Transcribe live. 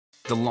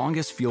The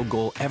longest field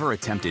goal ever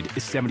attempted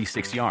is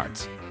 76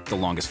 yards. The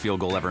longest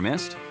field goal ever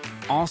missed?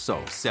 Also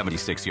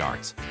 76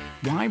 yards.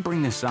 Why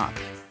bring this up?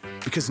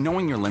 Because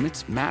knowing your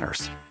limits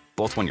matters,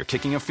 both when you're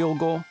kicking a field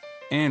goal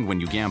and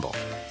when you gamble.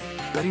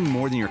 Betting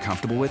more than you're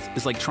comfortable with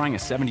is like trying a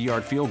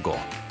 70-yard field goal.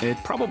 It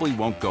probably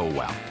won't go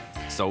well.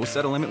 So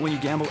set a limit when you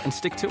gamble and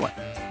stick to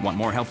it. Want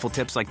more helpful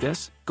tips like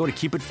this? Go to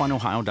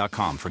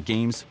keepitfunohio.com for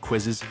games,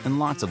 quizzes, and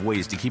lots of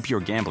ways to keep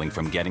your gambling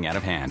from getting out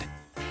of hand.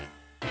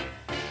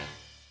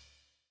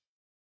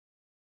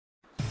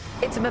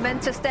 It's a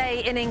momentous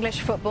day in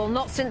English football.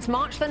 Not since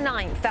March the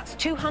 9th, that's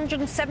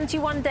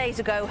 271 days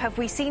ago, have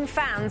we seen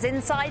fans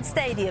inside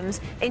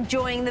stadiums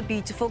enjoying the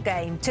beautiful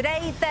game.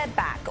 Today, they're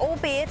back,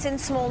 albeit in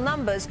small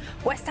numbers.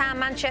 West Ham,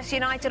 Manchester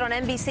United on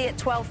NBC at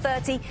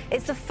 12:30.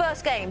 It's the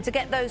first game to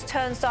get those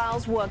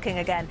turnstiles working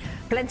again.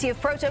 Plenty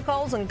of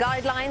protocols and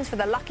guidelines for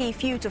the lucky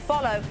few to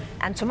follow.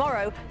 And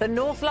tomorrow, the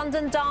North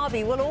London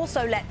derby will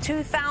also let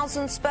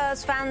 2,000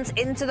 Spurs fans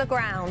into the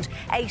ground.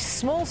 A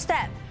small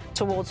step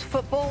towards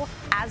football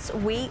as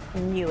we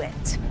knew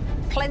it.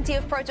 Plenty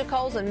of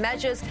protocols and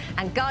measures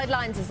and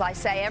guidelines, as I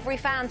say. Every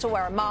fan to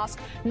wear a mask.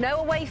 No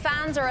away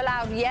fans are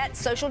allowed yet.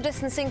 Social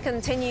distancing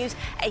continues.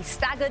 A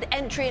staggered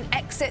entry and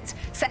exit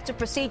set of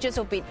procedures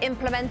have been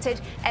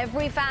implemented.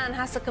 Every fan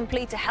has to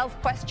complete a health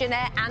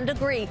questionnaire and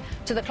agree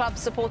to the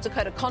club's supporter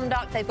code of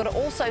conduct. They've got to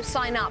also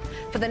sign up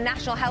for the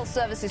National Health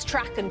Service's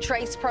track and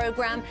trace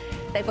programme.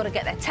 They've got to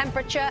get their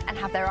temperature and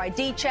have their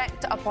ID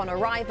checked upon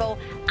arrival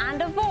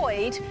and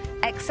avoid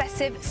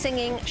excessive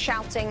singing,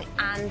 shouting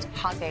and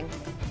hugging.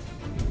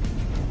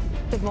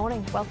 Good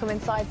morning. Welcome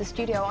inside the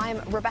studio.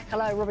 I'm Rebecca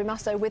Lowe, Robbie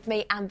Mustoe with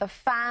me, and the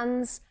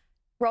fans,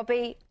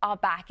 Robbie, are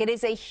back. It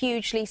is a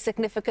hugely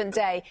significant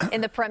day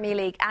in the Premier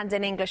League and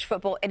in English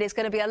football. It is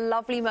going to be a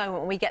lovely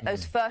moment when we get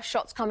those first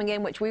shots coming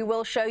in, which we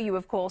will show you,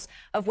 of course,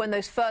 of when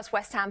those first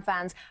West Ham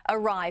fans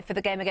arrive for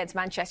the game against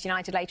Manchester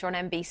United later on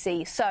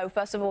NBC. So,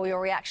 first of all,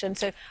 your reaction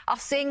to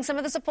us seeing some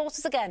of the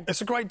supporters again.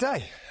 It's a great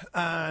day.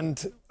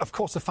 And, of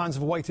course, the fans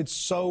have waited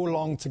so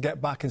long to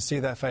get back and see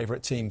their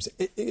favourite teams.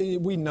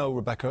 We know,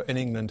 Rebecca, in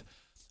England,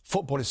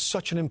 football is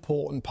such an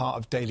important part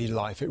of daily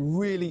life. It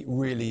really,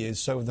 really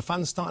is. So the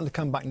fans starting to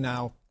come back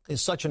now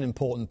is such an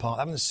important part.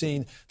 I haven't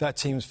seen their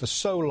teams for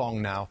so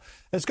long now.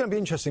 It's going to be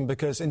interesting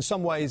because in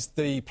some ways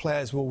the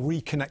players will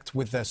reconnect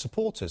with their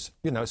supporters.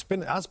 You know, it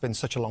has been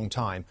such a long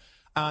time.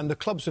 And the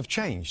clubs have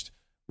changed.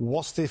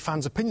 What's the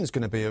fans' opinions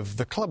going to be of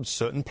the clubs,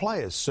 certain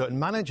players, certain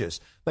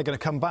managers? They're going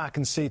to come back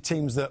and see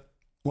teams that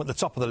were at the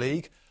top of the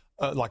league,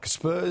 like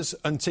Spurs,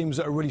 and teams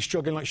that are really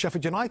struggling like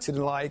Sheffield United.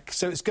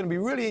 So it's going to be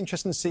really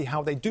interesting to see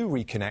how they do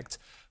reconnect.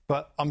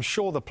 But I'm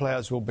sure the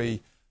players will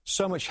be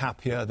so much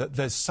happier that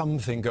there's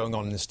something going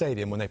on in the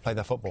stadium when they play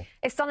their football.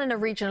 It's done in a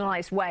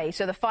regionalised way.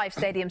 So the 5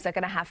 stadiums that are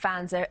going to have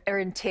fans are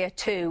in Tier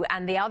 2,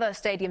 and the other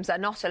stadiums that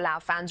are not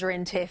allowed fans are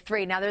in Tier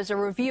 3. Now, there's a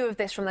review of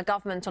this from the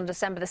government on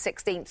December the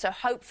 16th, so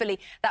hopefully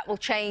that will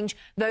change.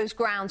 Those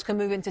grounds can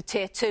move into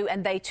Tier 2,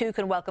 and they too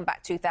can welcome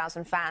back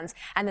 2,000 fans.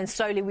 And then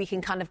slowly we can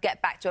kind of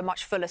get back to a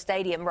much fuller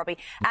stadium, Robbie.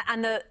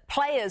 And the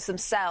players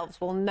themselves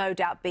will no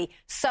doubt be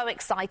so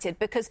excited,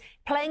 because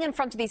playing in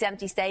front of these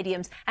empty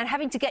stadiums and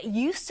having to get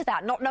used to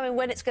that, not knowing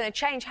when it's going to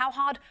change, how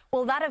hard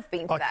will that have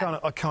been for them?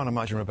 I can't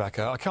imagine,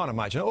 Rebecca. I can't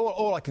imagine.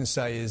 All I can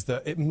say is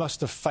that it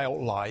must have felt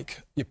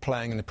like you're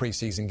playing in a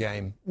pre-season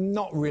game.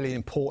 Not really an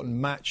important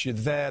match. You're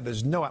there.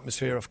 There's no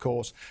atmosphere, of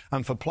course.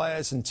 And for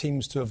players and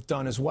teams to have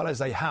done as well as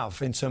they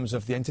have in terms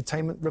of the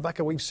entertainment,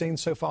 Rebecca, we've seen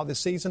so far this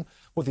season,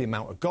 with the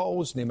amount of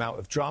goals and the amount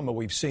of drama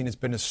we've seen, has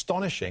been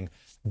astonishing,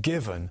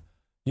 given,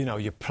 you know,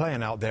 you're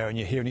playing out there and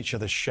you're hearing each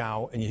other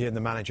shout and you're hearing the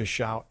manager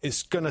shout.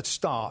 It's going to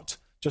start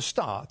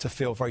to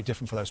feel very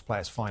different for those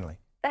players finally.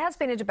 There has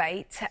been a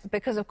debate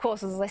because, of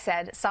course, as I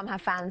said, some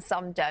have fans,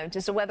 some don't,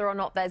 as to whether or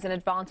not there's an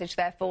advantage,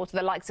 therefore, to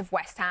the likes of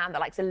West Ham, the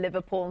likes of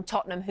Liverpool and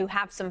Tottenham, who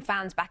have some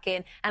fans back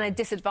in, and a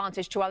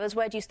disadvantage to others.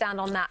 Where do you stand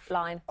on that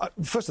line?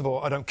 First of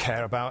all, I don't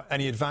care about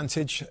any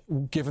advantage,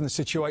 given the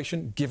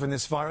situation, given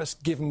this virus,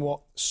 given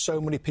what so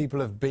many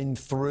people have been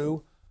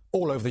through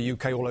all over the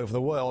UK, all over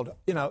the world.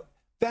 You know,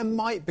 there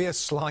might be a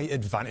slight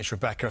advantage,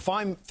 Rebecca. If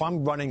I'm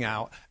running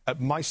out at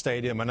my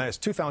stadium and there's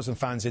 2,000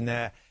 fans in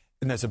there,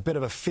 and there's a bit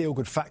of a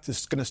feel-good factor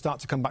that's going to start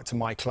to come back to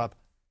my club,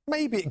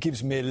 maybe it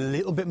gives me a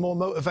little bit more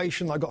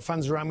motivation. I've got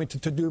fans around me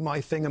to do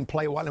my thing and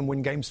play well and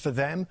win games for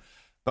them.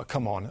 But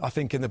come on, I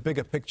think in the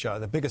bigger picture,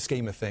 the bigger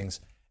scheme of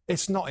things,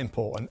 it's not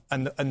important.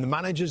 And the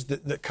managers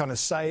that kind of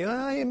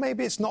say,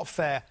 maybe it's not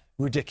fair,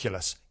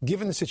 ridiculous.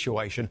 Given the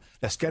situation,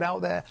 let's get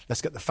out there,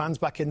 let's get the fans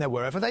back in there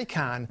wherever they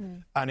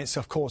can. And it's,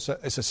 of course,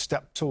 it's a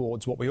step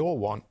towards what we all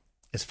want.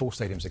 It's full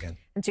stadiums again.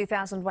 And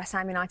 2,000 West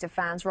Ham United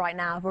fans right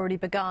now have already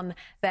begun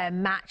their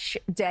match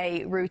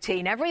day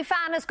routine. Every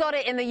fan has got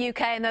it in the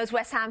UK, and those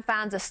West Ham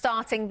fans are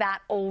starting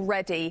that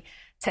already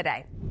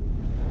today.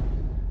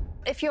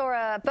 If you're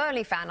a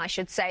Burnley fan, I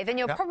should say, then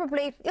you'll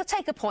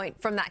take a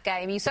point from that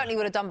game. You certainly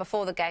would have done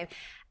before the game.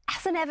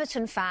 As an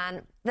Everton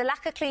fan, the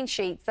lack of clean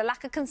sheets, the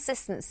lack of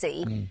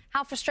consistency,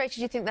 how frustrated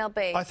do you think they'll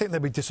be? I think they'll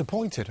be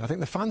disappointed. I think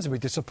the fans will be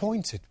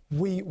disappointed.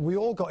 We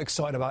all got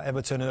excited about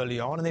Everton early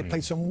on, and they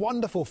played some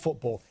wonderful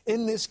football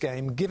in this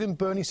game, given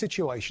Burnley's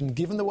situation,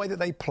 given the way that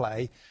they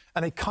play,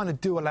 and they kind of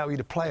do allow you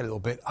to play a little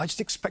bit. I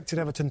just expected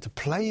Everton to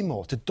play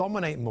more, to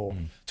dominate more,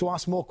 to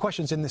ask more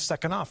questions in this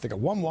second half. They got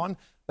 1-1.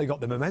 They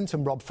got the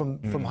momentum robbed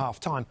from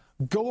half-time.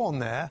 Go on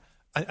there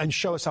and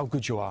show us how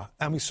good you are.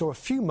 And we saw a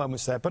few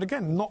moments there, but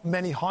again, not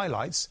many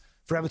highlights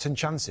for Everton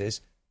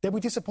chances. They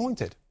were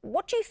disappointed.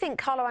 What do you think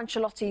Carlo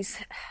Ancelotti's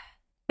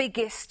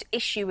biggest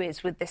issue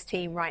is with this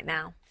team right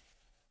now?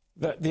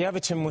 The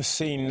Everton we're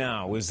seeing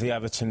now is the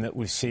Everton that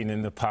we've seen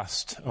in the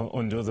past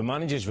under other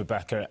managers,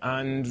 Rebecca.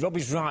 And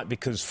Robbie's right,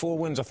 because 4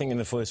 wins, I think, in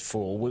the first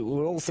 4. We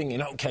were all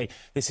thinking, OK,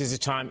 this is the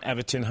time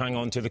Everton hang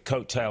on to the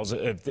coattails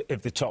of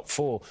the top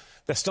 4.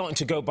 They're starting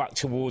to go back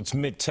towards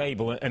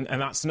mid-table, and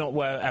that's not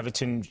where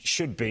Everton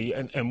should be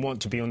and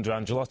want to be under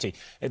Ancelotti.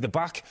 At the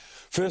back,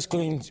 first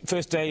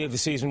day of the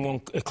season,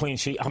 won a clean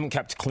sheet. Haven't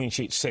kept a clean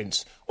sheet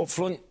since. Up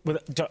front,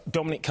 with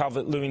Dominic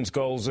Calvert-Lewin's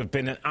goals have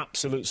been an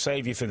absolute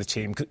saviour for the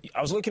team.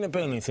 I was looking at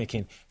Burnley and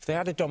thinking, if they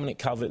had a Dominic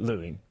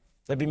Calvert-Lewin,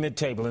 they'd be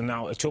mid-table and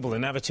out of trouble,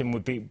 and Everton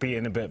would be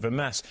in a bit of a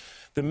mess.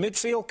 The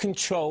midfield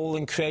control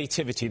and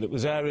creativity that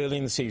was there early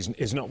in the season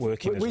is not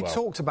working as well. We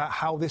talked about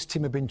how this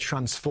team had been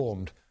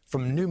transformed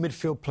from new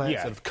midfield players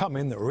that have come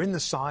in, that were in the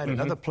side,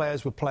 and other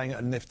players were playing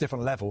at a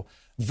different level.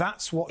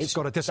 That's what's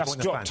got to disappoint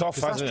the fans.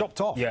 That's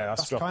dropped off. Yeah,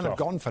 that's kind of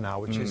gone for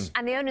now, which is...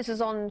 And the onus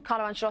is on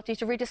Carlo Ancelotti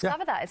to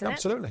rediscover that, isn't it?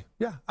 Absolutely,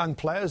 yeah. And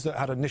players that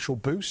had initial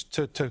boost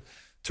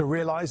to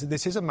realise that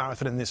this is a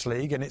marathon in this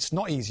league and it's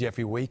not easy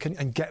every week,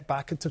 and get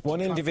back into...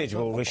 One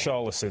individual,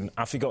 Richarlison,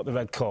 after he got the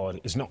red card,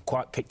 has not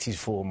quite picked his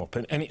form up.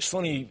 And it's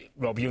funny,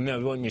 Rob, you'll know,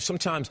 won't you?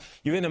 Sometimes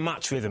you're in a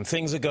match with him,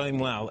 things are going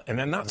well, and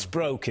then that's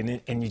broken,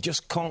 and you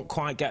just can't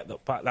quite get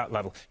back that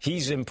level.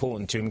 He's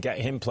important to him, get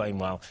him playing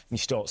well, and you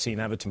start seeing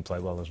Everton play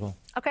well as well.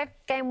 OK,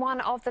 game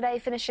 1 of the day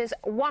finishes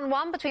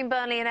 1-1 between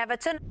Burnley and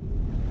Everton.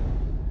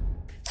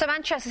 So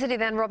Manchester City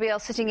then, Robbie Earle,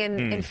 sitting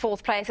in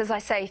fourth place, as I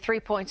say, 3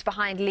 points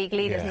behind league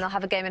leaders, and they'll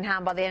have a game in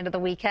hand by the end of the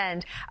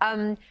weekend.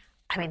 I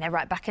mean, they're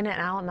right back in it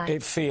now, aren't they?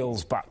 It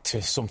feels back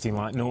to something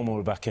like normal,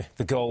 Rebecca.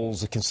 The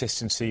goals, the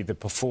consistency, the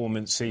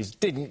performances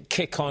didn't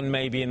kick on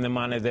maybe in the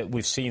manner that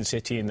we've seen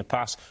City in the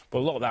past, but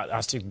a lot of that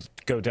has to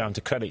go down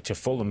to credit to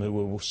Fulham, who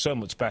were so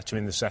much better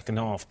in the second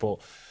half. But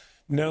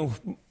no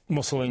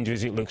muscle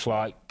injuries, it looks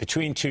like,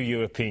 between 2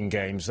 European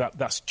games.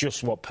 That's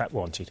just what Pep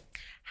wanted.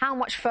 How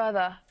much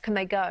further can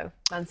they go,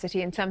 Man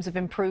City, in terms of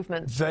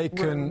improvement? They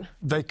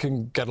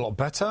can get a lot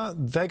better.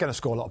 They're going to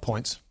score a lot of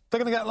points. They're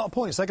going to get a lot of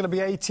points. They're going to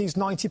be 80s,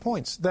 90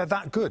 points. They're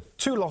that good.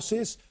 2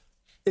 losses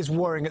is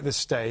worrying at this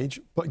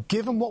stage. But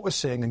given what we're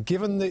seeing, and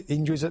given the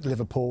injuries at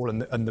Liverpool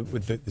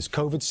with this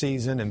COVID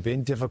season and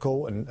being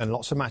difficult and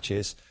lots of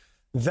matches,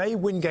 they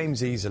win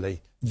games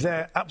easily.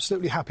 They're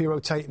absolutely happy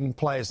rotating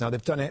players now.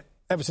 They've done it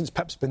ever since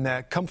Pep's been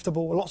there.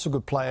 Comfortable, lots of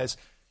good players.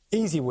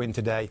 Easy win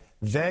today.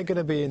 They're going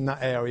to be in that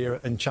area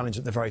and challenge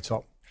at the very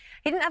top.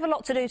 He didn't have a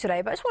lot to do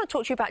today, but I just want to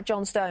talk to you about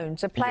John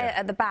Stones, a player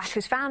at the back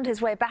who's found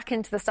his way back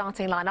into the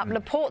starting lineup.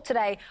 Laporte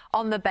today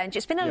on the bench.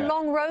 It's been a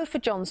long road for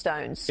John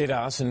Stones. It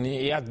has, and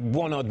he had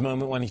one odd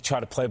moment when he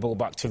tried to play ball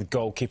back to the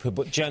goalkeeper,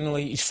 but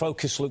generally his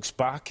focus looks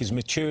back, his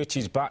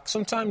maturity's back.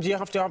 Sometimes you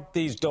have to have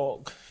these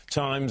dark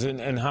times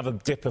and have a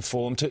dip of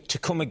form to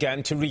come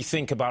again, to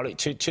rethink about it,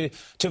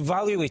 to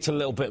value it a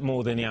little bit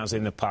more than he has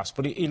in the past.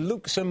 But he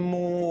looks a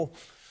more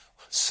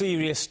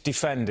serious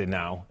defender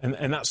now,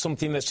 and that's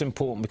something that's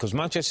important because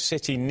Manchester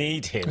City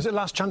need him. Is it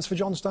last chance for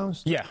John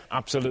Stones? Yeah,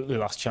 absolutely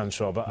last chance,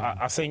 Rob.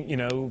 I think, you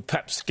know,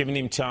 Pep's giving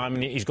him time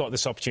and he's got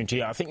this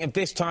opportunity. I think if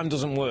this time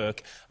doesn't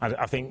work,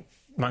 I think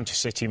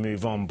Manchester City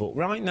move on, but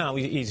right now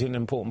he's an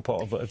important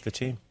part of the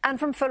team. And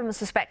from Fulham's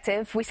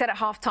perspective, we said at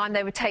half-time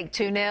they would take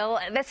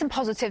 2-0. There's some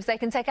positives they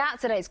can take out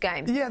of today's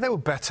game. Yeah, they were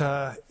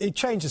better. He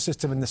changed the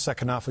system in the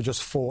second half with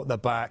just 4 at the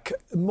back,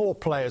 more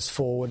players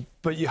forward,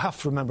 but you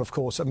have to remember, of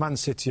course, that Man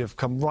City have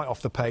come right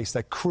off the pace.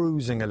 They're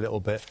cruising a little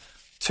bit.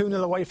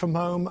 2-0 away from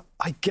home,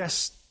 I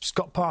guess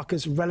Scott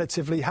Parker's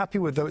relatively happy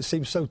with, though it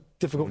seems so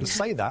difficult to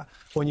say that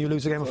when you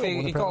lose a game of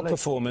football. He got a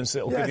performance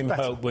that will give him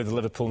hope with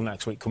Liverpool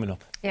next week coming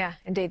up. Yeah,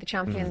 indeed, the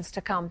champions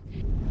to come.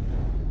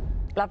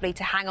 Lovely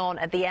to hang on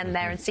at the end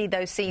there and see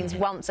those scenes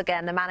once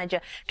again, the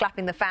manager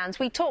clapping the fans.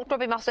 We talked,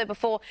 Robbie Mustoe,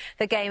 before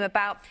the game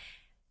about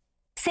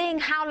seeing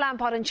how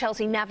Lampard and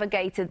Chelsea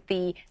navigated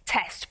the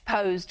test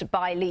posed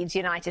by Leeds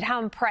United.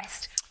 How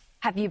impressed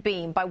have you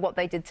been by what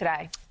they did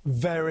today?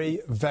 Very,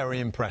 very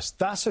impressed.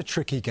 That's a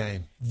tricky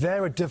game.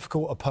 They're a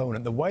difficult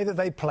opponent. The way that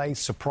they play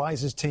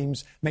surprises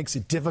teams, makes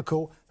it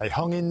difficult. They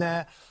hung in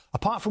there.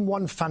 Apart from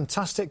one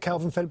fantastic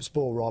Calvin Phillips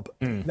ball, Rob,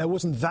 there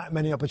wasn't that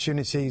many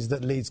opportunities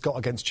that Leeds got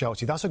against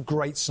Chelsea. That's a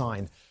great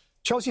sign.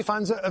 Chelsea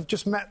fans have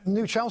just met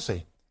new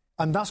Chelsea.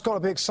 And that's got to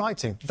be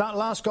exciting. That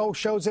last goal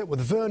shows it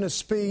with Werner's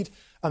speed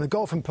and the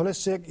goal from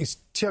Pulisic.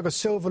 Thiago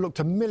Silva looked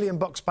 $1 million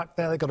back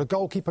there. They've got a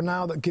goalkeeper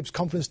now that gives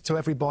confidence to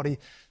everybody.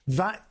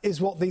 That is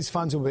what these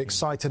fans will be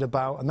excited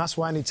about. And that's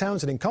why Andy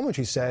Townsend in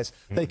commentary says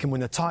they can win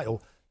the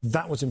title.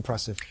 That was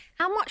impressive.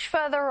 How much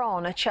further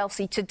on are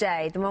Chelsea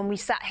today than when we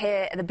sat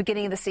here at the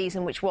beginning of the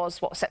season, which was,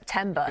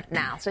 September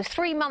now? So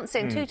 3 months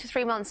in, 2 to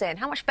 3 months in.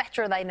 How much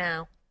better are they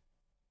now?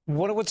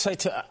 What I would say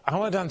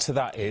how I'd answer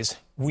that is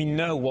we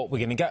know what we're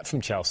going to get from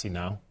Chelsea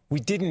now. We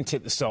didn't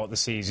at the start of the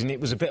season. It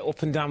was a bit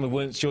up and down. We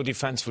weren't sure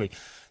defensively.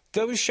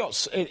 Those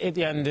shots at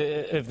the end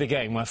of the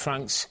game where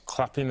Frank's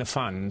clapping the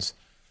fans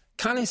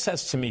kind of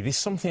says to me there's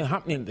something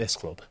happening at this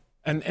club.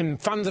 And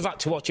fans have had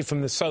to watch it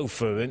from the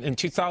sofa, and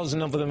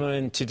 2,000 of them are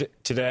in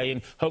today,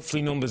 and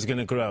hopefully numbers are going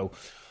to grow.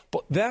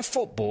 But their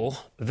football,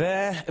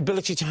 their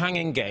ability to hang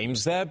in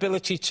games, their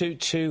ability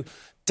to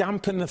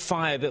dampen the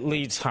fire that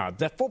Leeds had,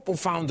 their football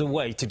found a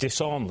way to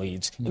disarm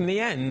Leeds. In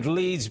the end,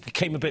 Leeds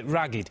became a bit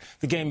ragged.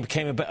 The game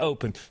became a bit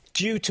open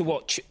due to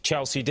what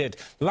Chelsea did.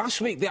 Last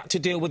week, they had to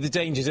deal with the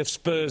dangers of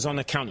Spurs on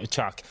a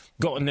counter-attack.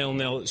 Got a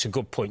 0-0, it's a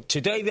good point.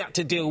 Today, they had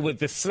to deal with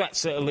the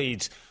threats that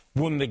Leeds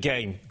won the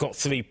game, got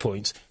 3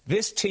 points.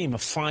 This team are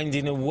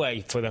finding a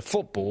way for their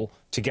football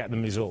to get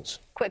them results.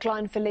 Quick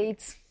line for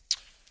Leeds.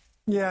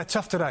 Yeah,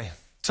 tough today.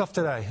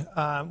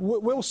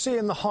 We'll see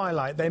in the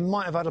highlight. They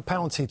might have had a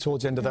penalty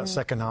towards the end of that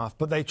second half,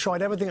 but they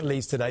tried everything at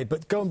Leeds today.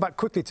 But going back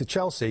quickly to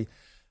Chelsea,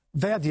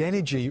 they had the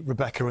energy,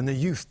 Rebecca, and the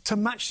youth to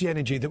match the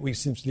energy that we've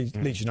seen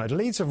from Leeds United.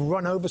 Leeds have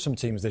run over some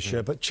teams this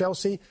year, but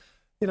Chelsea,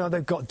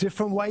 they've got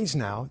different ways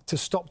now to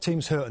stop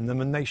teams hurting them,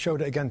 and they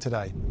showed it again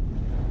today.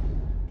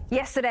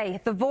 Yesterday,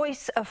 the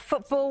voice of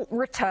football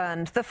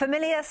returned. The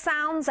familiar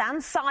sounds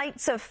and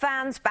sights of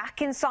fans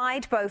back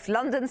inside both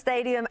London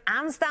Stadium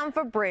and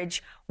Stamford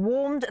Bridge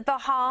warmed the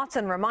heart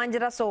and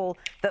reminded us all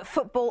that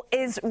football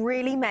is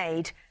really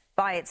made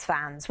by its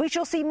fans. We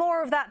shall see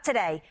more of that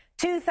today.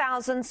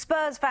 2,000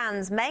 Spurs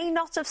fans may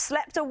not have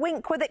slept a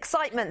wink with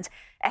excitement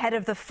ahead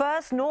of the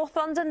first North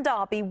London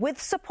derby with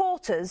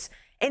supporters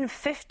in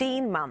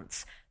 15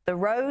 months. The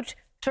road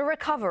to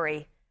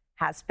recovery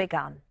has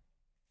begun.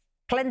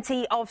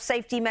 Plenty of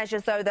safety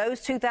measures, though.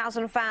 Those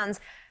 2,000 fans,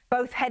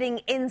 both heading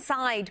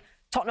inside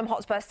Tottenham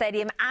Hotspur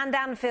Stadium and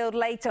Anfield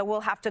later,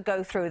 will have to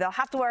go through. They'll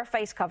have to wear a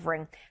face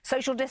covering.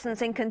 Social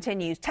distancing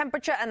continues.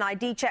 Temperature and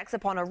ID checks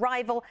upon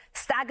arrival,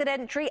 staggered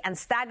entry and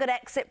staggered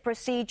exit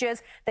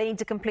procedures. They need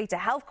to complete a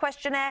health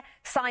questionnaire,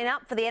 sign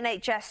up for the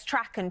NHS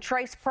Track and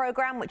Trace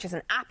programme, which is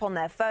an app on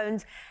their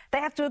phones. They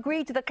have to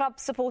agree to the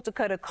club's supporter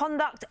code of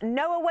conduct.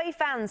 No away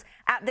fans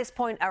at this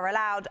point are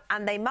allowed,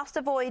 and they must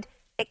avoid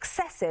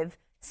excessive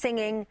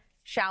singing,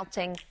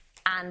 shouting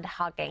and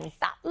hugging.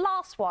 That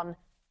last one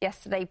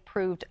yesterday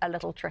proved a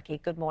little tricky.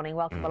 Good morning.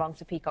 Welcome along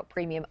to Peacock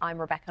Premium. I'm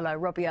Rebecca Lowe.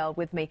 Robbie Earle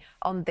with me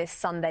on this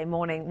Sunday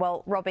morning.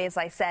 Well, Robbie, as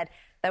I said,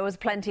 there was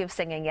plenty of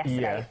singing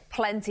yesterday,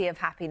 plenty of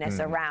happiness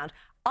around.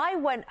 I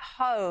went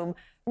home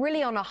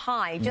really on a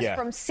high just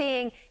from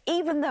seeing,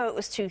 even though it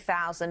was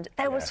 2,000,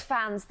 there was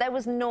fans, there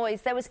was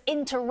noise, there was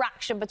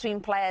interaction between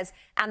players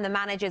and the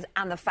managers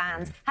and the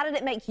fans. How did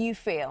it make you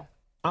feel?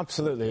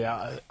 Absolutely.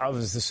 I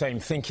was the same,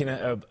 thinking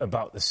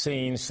about the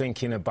scenes,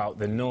 thinking about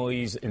the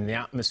noise and the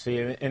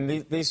atmosphere. And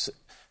there's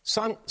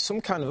some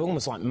kind of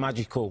almost like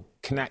magical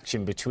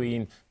connection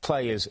between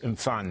players and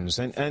fans.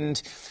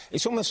 And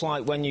it's almost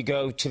like when you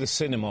go to the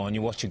cinema and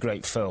you watch a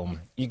great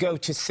film. You go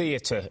to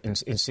theatre and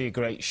see a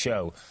great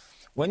show.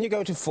 When you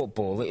go to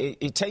football,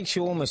 it takes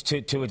you almost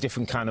to a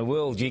different kind of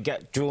world. You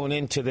get drawn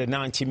into the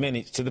 90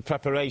 minutes, to the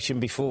preparation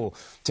before,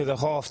 to the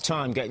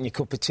half-time, getting your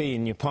cup of tea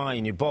and your pie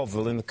and your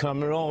bovril and the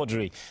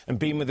camaraderie and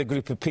being with a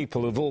group of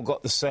people who've all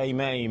got the same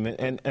aim.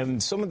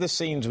 And some of the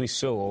scenes we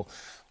saw,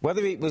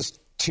 whether it was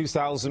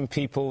 2,000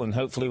 people and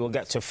hopefully we'll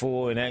get to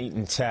 4 and 8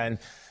 and 10,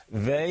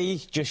 they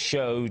just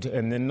showed,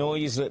 and the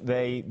noise that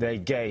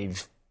they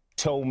gave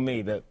told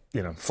me that,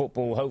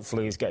 football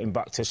hopefully is getting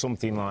back to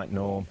something like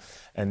norm,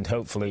 and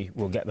hopefully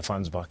we'll get the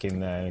fans back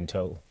in there in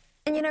total.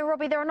 And,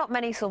 Robbie, there are not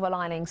many silver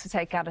linings to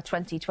take out of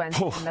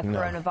 2020 in the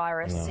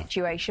coronavirus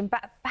situation,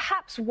 but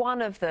perhaps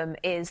one of them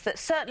is that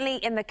certainly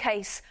in the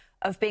case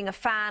of being a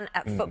fan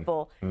at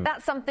football,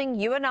 that's something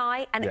you and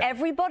I and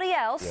everybody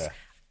else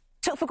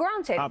took for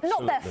granted.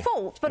 Absolutely. Not their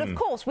fault, but of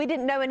course we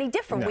didn't know any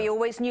different. We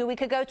always knew we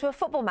could go to a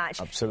football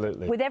match.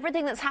 Absolutely. With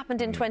everything that's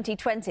happened in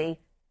 2020,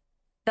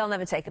 they'll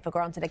never take it for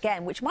granted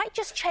again, which might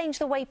just change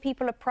the way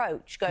people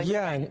approach going.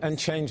 Yeah, and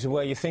change the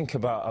way you think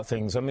about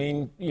things. I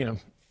mean,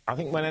 I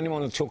think when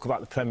anyone will talk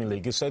about the Premier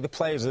League, you say the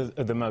players are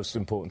the most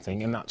important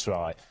thing, and that's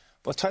right.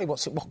 But I'll tell you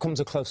what comes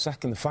a close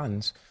second, the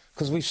fans.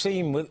 Because we've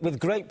seen with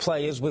great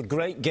players, with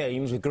great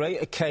games, with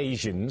great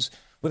occasions,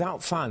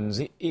 without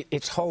fans,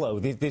 it's hollow.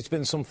 There's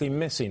been something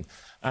missing.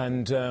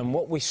 And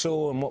what we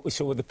saw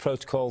with the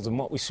protocols and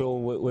what we saw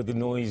with the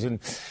noise and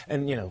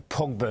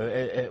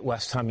Pogba at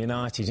West Ham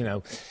United,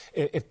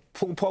 if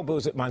Paul Pogba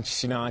was at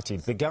Manchester United,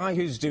 the guy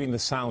who's doing the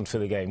sound for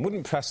the game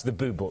wouldn't press the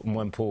boo button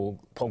when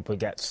Paul Pogba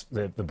gets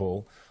the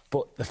ball.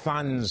 but the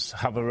fans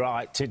have a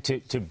right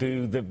to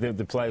boo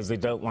the players they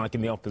don't like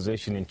in the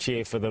opposition and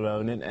cheer for their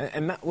own,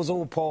 and that's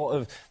all part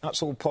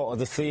of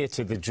the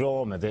theatre, the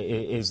drama that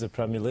is the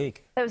Premier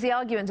League. There was the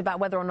argument about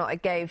whether or not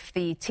it gave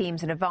the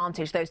teams an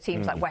advantage, those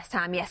teams like West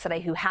Ham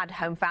yesterday who had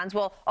home fans.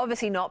 Well,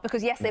 obviously not,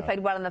 because yes, they played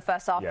well in the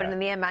first half, but in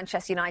the end,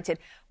 Manchester United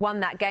won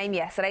that game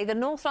yesterday. The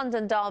North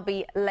London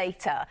derby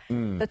later,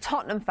 the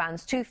Tottenham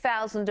fans,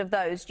 2,000 of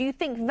those. Do you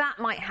think that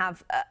might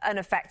have an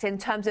effect in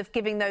terms of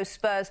giving those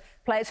Spurs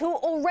players who are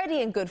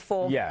already in good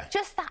form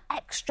just that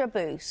extra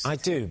boost? I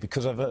do,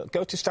 because I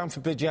go to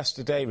Stamford Bridge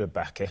yesterday,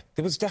 Rebecca.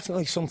 There was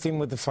definitely something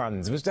with the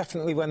fans. There was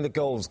definitely when the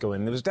goals go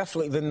in. There was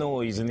definitely the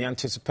noise and the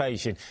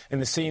anticipation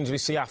and the scenes we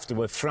see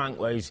afterward. Frank,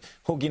 where he's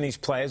hugging his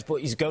players, but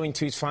he's going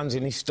to his fans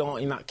and he's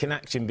starting that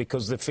connection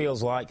because it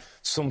feels like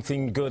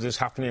something good is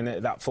happening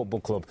at that football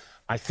club.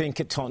 I think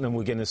at Tottenham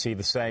we're going to see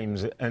the same.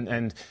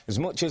 And as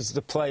much as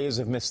the players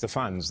have missed the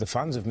fans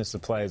have missed the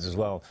players as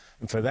well.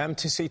 And for them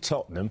to see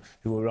Tottenham,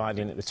 who are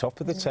riding at the top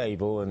of the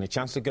table, and the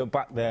chance to go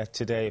back there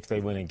today if they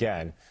win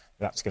again,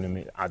 that's going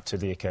to add to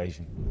the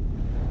occasion.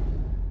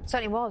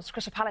 Certainly was.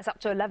 Crystal Palace up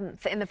to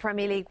 11th in the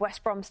Premier League.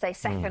 West Brom stay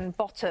second,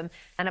 bottom,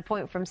 and a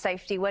point from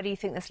safety. Where do you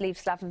think this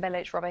leaves Slaven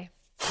Bilic, Robbie?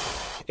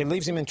 It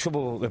leaves him in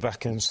trouble,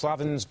 Rebecca, and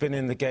Slaven's been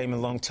in the game a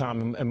long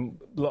time, and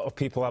a lot of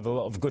people have a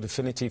lot of good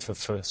affinity for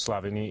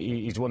Slaven.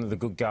 He's one of the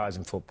good guys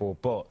in football,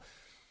 but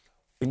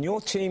when your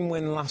team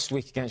win last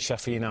week against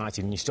Sheffield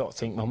United and you start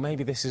thinking, well,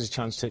 maybe this is a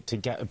chance to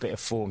get a bit of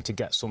form, to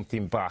get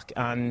something back,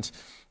 and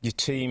your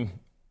team,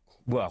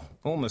 well,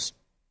 almost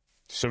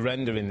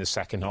surrender in the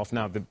second half.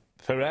 Now, the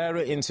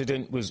Pereira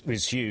incident was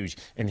huge,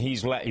 and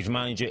he's let his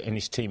manager and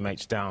his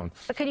teammates down.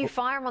 But can you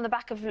fire him on the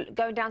back of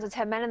going down to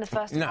 10 men in the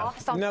first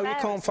half? No, you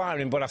can't fire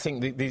him, but I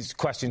think these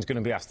questions are going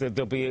to be asked.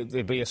 There'll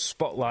be a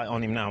spotlight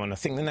on him now, and I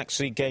think the next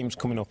 3 games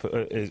coming up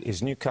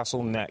is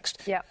Newcastle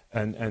next,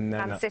 and then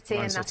Man City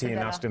and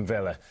Aston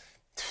Villa.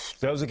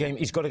 Those are games.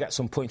 He's got to get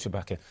some points,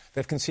 Rebecca.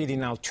 They've conceded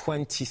now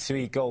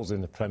 23 goals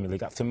in the Premier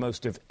League, after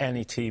most of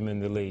any team in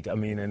the league. I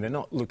mean, and they're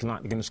not looking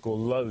like they're going to score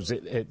loads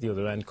at the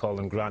other end.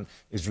 Colin Grant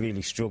is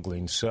really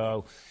struggling.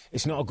 So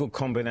it's not a good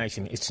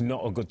combination. It's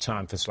not a good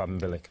time for Slaven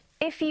Bilic.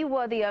 If you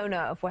were the owner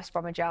of West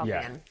Bromwich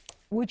Albion,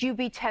 would you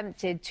be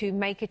tempted to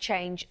make a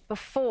change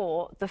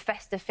before the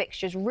festive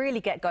fixtures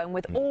really get going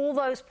with all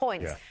those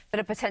points that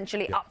are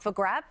potentially up for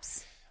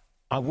grabs?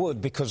 I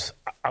would, because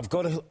I've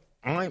got to...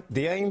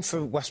 the aim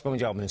for West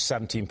Bromwich Albion is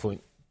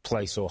 17-point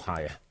place or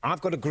higher.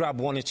 I've got to grab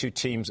 1 or 2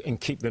 teams and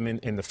keep them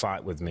in the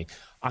fight with me.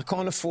 I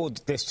can't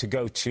afford this to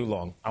go too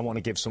long. I want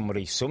to give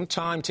somebody some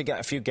time to get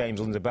a few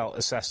games under the belt,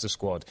 assess the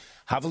squad,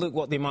 have a look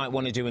what they might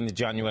want to do in the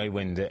January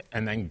window,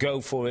 and then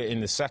go for it in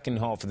the second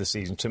half of the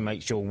season to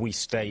make sure we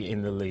stay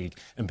in the league.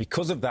 And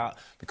because of that,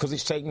 because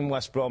it's taken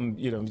West Brom,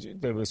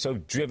 they were so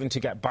driven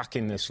to get back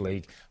in this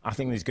league, I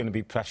think there's going to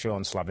be pressure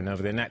on Slaven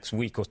over the next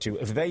week or 2.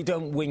 If they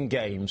don't win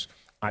games,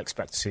 I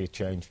expect to see a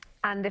change.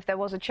 And if there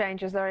was a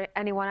change, is there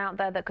anyone out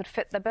there that could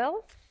fit the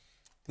bill?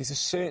 There's a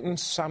certain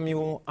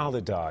Samuel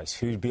Allardyce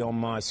who'd be on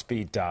my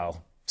speed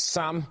dial.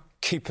 Sam,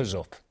 keep us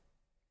up.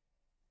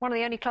 One of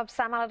the only clubs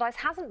Sam Allardyce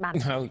hasn't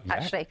managed,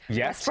 actually.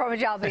 Yes. West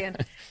Bromwich Albion.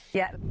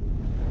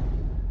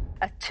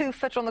 A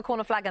 2-footer on the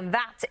corner flag, and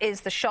that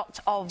is the shot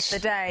of the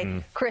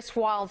day. Chris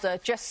Wilder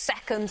just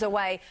seconds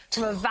away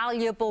from a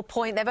valuable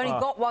point. They've only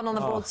got one on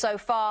the board so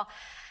far,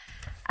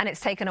 and it's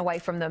taken away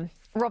from them.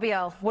 Robbie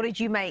Earle, what did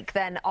you make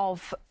then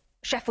of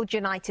Sheffield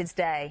United's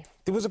day?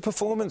 There was a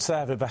performance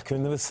there, Rebecca,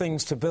 and there were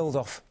things to build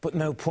off, but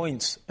no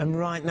points. And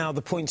right now,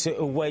 the points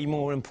are way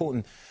more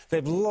important.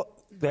 They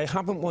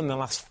haven't won the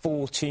last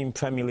 14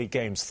 Premier League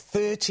games.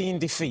 13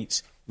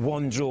 defeats,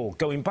 1 draw.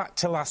 Going back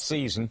to last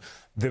season,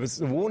 the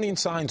warning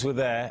signs were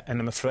there, and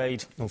I'm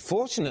afraid,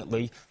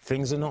 unfortunately,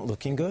 things are not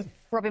looking good.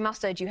 Robbie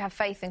Mustoe, do you have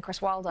faith in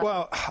Chris Wilder?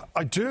 Well,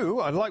 I do.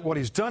 I like what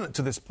he's done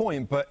to this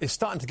point, but it's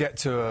starting to get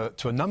to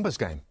a numbers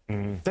game.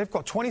 They've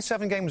got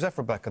 27 games left,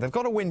 Rebecca. They've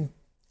got to win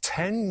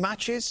 10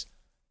 matches.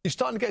 You're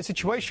starting to get a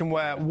situation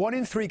where 1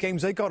 in 3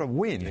 games they've got to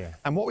win. Yeah.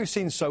 And what we've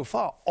seen so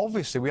far,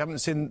 obviously, we haven't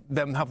seen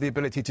them have the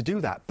ability to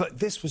do that. But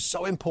this was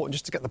so important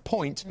just to get the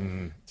point,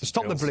 to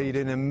stop the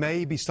bleeding and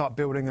maybe start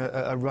building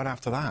a run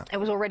after that. It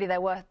was already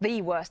the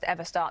worst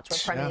ever start to a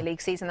Premier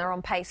League season. They're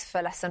on pace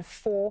for less than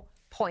 4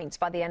 points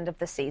by the end of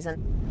the season.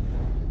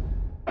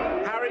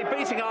 Harry,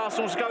 beating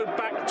Arsenal to go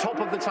back top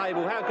of the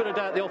table. How good a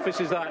day at the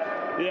office is that?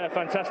 Yeah,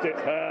 fantastic.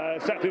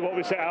 Exactly what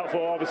we set out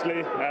for,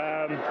 obviously.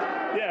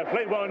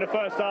 Played well in the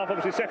first half.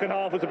 Obviously, second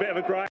half was a bit of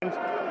a grind.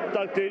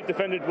 Dug deep,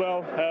 defended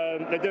well.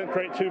 They didn't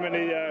create too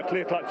many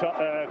clear-cut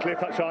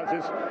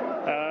chances.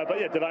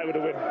 Delighted with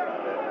the win.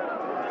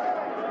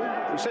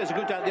 You said it's a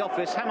good day at the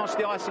office. How much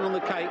the icing on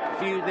the cake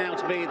for you now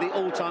to be the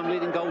all-time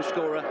leading goal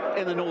scorer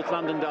in the North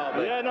London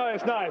derby? Yeah, no,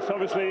 it's nice.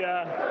 Obviously,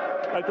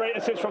 a great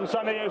assist from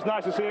Sonny. It was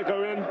nice to see it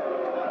go in.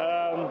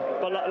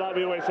 But like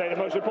we always say, the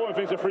most important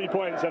things are 3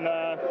 points. And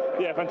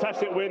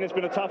fantastic win. It's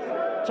been a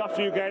tough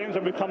few games,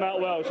 and we've come out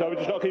well. So we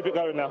just got to keep it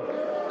going now.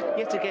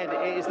 Yet again,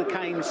 it is the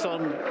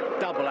Kane-Son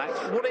double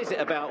act. What is it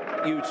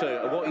about you two,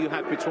 and what you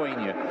have between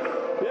you?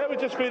 Yeah, we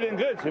just feeling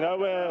good. You know,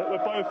 we're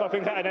both, I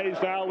think, at an age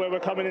now where we're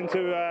coming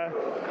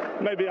into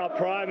maybe our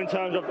prime in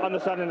terms of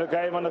understanding the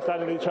game,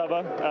 understanding each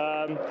other.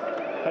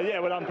 And yeah,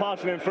 when I'm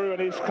passing him through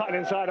and he's cutting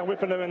inside and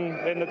whipping them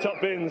in the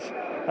top bins,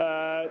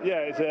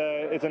 yeah,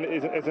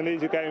 it's an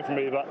easy game for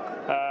me.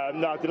 But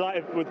no,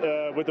 delighted with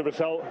the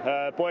result.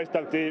 Boys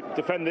dug deep,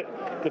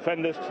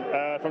 defenders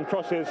from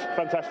crosses,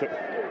 fantastic.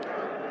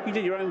 You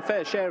did your own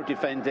fair share of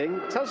defending.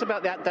 Tell us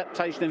about the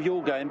adaptation of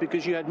your game,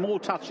 because you had more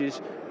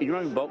touches in your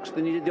own box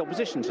than you did the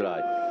opposition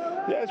today.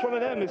 Yeah, it's one of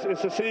them.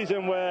 It's a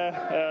season where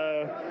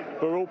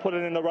we're all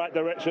pulling in the right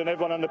direction.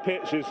 Everyone on the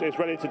pitch is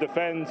ready to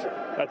defend,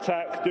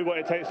 attack, do what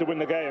it takes to win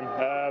the game.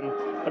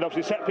 And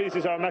obviously set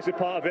pieces are a massive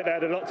part of it. They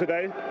had a lot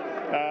today.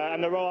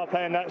 And the role I'm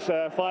playing, that's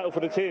vital for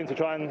the team to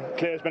try and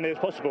clear as many as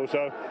possible.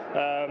 So,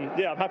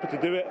 yeah, I'm happy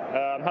to do it.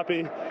 I'm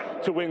happy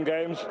to win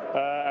games,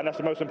 and that's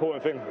the most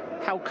important thing.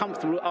 How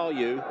comfortable are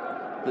you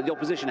that the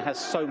opposition has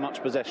so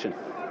much possession?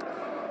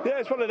 Yeah,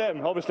 it's one of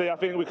them. Obviously, I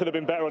think we could have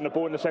been better on the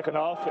ball in the second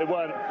half. It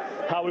weren't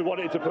how we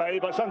wanted to play,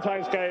 but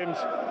sometimes games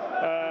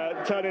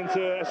turn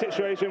into a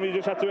situation where you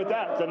just have to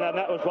adapt, and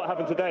that was what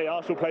happened today.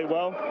 Arsenal played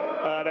well.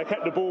 They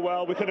kept the ball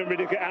well. We couldn't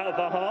really get out of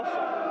our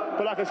half.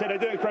 But like I said, they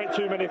didn't create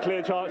too many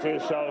clear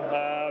chances,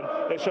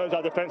 so it shows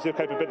our defensive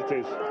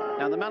capabilities.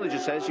 Now, the manager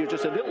says you're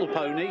just a little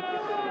pony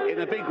in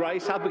a big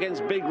race up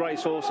against big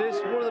race horses.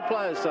 What do the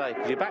players say?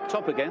 Because you're back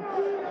top again.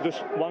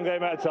 Just one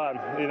game at a time.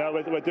 You know,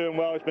 we're doing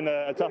well. It's been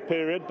a tough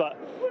period, but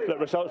look,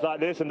 results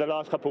like this in the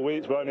last couple of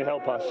weeks will only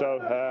help us. So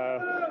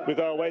we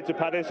go away to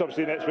Palace,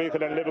 obviously, next week,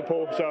 and then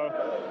Liverpool. So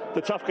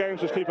the tough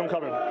games just keep on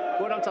coming.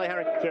 Well done today,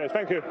 Harry. Cheers.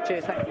 Thank you.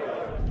 Cheers. Thank you.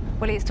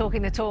 Well, he's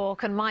talking the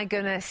talk, and my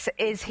goodness,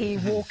 is he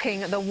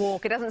walking the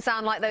walk. It doesn't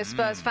sound like those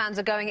Spurs fans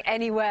are going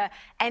anywhere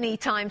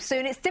anytime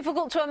soon. It's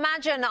difficult to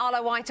imagine,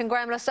 Arlo White and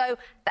Graham Lasso,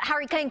 that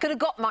Harry Kane could have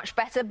got much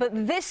better, but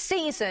this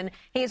season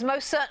he has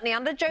most certainly,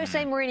 under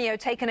Jose Mourinho,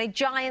 taken a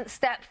giant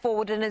step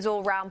forward in his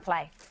all-round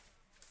play.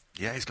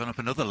 Yeah, he's gone up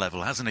another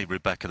level, hasn't he,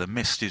 Rebecca? The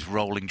mist is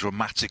rolling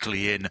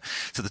dramatically in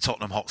to the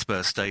Tottenham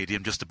Hotspur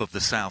Stadium, just above the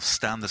South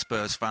Stand. The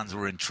Spurs fans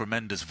were in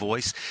tremendous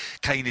voice.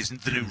 Kane is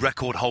the new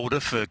record holder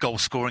for goal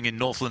scoring in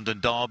North London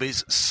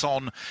derbies.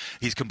 Son,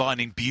 he's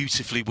combining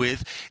beautifully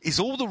with. Is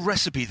all the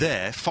recipe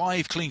there?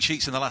 5 clean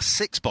sheets in the last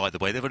 6, by the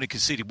way. They've only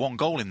conceded 1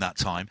 goal in that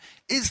time.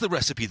 Is the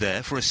recipe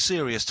there for a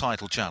serious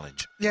title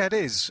challenge? Yeah, it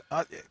is.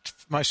 It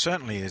most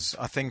certainly is.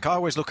 I think I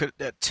always look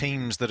at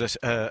teams that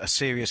are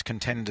serious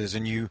contenders,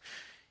 and you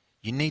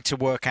need to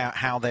work out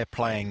how they're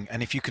playing.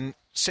 And if you can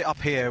sit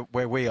up here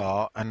where we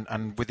are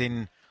and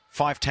within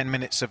 5-10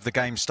 minutes of the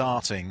game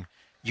starting,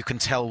 you can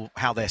tell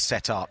how they're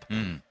set up.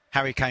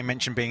 Harry Kane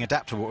mentioned being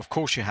adaptable. Of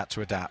course you had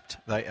to adapt.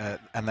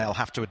 And they'll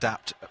have to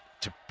adapt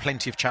to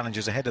plenty of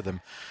challenges ahead of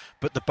them.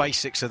 But the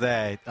basics are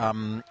there.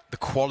 The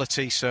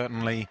quality,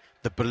 certainly.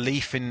 The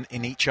belief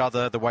in each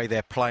other, the way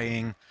they're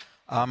playing.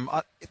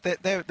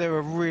 They're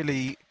a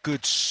really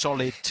good,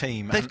 solid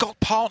team. They've got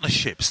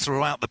partnerships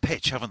throughout the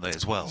pitch, haven't they,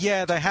 as well?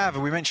 Yeah, they have.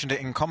 We mentioned it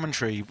in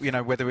commentary. You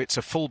know, whether it's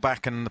a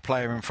full-back and the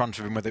player in front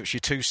of him, whether it's your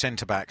 2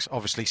 centre-backs,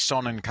 obviously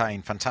Son and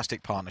Kane,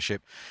 fantastic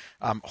partnership.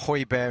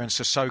 Højbjerg and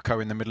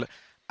Sissoko in the middle.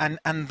 And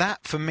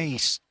that, for me,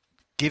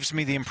 gives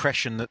me the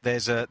impression that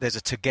there's a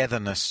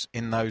togetherness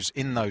in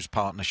those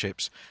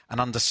partnerships, an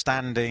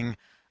understanding,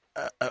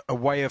 a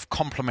way of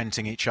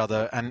complementing each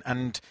other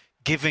and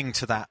giving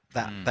to that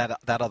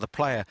other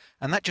player,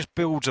 and that just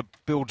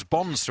builds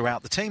bonds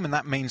throughout the team, and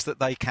that means that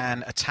they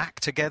can attack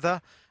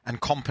together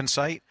and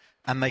compensate,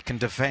 and they can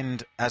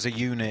defend as a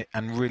unit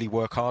and really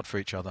work hard for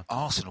each other.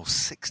 Arsenal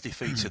 6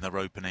 defeats in their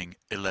opening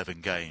 11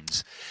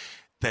 games.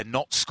 They're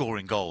not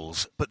scoring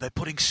goals, but they're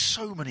putting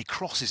so many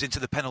crosses into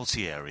the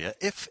penalty area.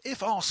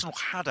 If Arsenal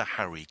had a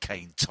Harry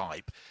Kane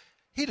type,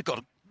 he'd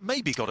have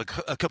maybe got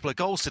a couple of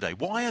goals today.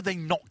 Why are they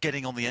not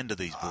getting on the end of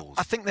these balls?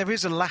 I think there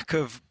is a lack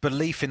of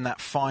belief in that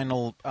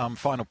final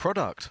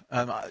product.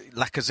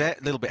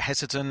 Lacazette, a little bit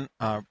hesitant,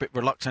 a bit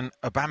reluctant.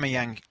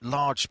 Aubameyang,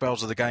 large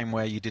spells of the game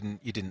where you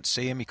didn't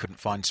see him. He couldn't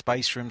find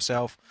space for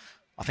himself.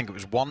 I think it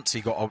was once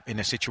he got in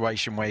a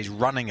situation where he's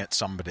running at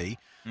somebody,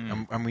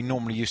 and we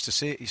normally used to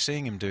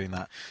seeing him doing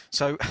that.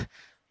 So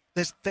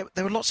there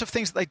were lots of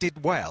things that they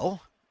did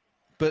well,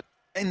 but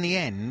in the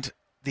end,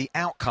 the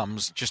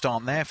outcomes just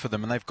aren't there for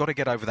them, and they've got to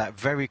get over that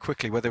very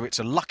quickly. Whether it's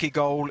a lucky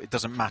goal, it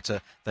doesn't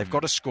matter. They've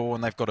got to score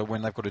and they've got to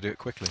win. They've got to do it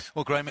quickly.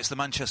 Well, Graham, it's the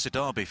Manchester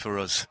derby for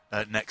us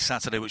next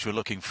Saturday, which we're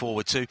looking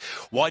forward to.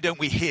 Why don't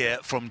we hear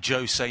from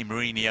Jose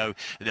Mourinho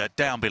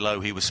down below?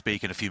 He was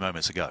speaking a few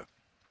moments ago.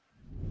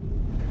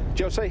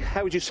 Jose,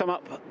 how would you sum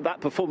up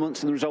that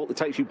performance and the result that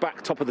takes you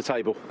back top of the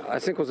table? I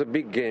think it was a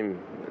big game.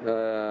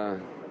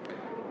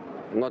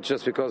 Not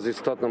just because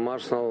it's Tottenham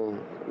Arsenal,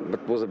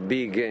 but it was a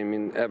big game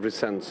in every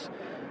sense.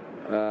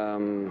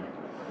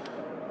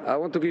 I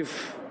want to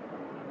give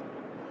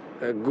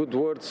good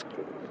words,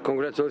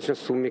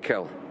 congratulations to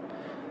Mikel,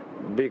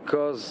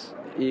 because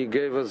he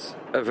gave us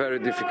a very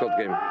difficult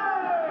game.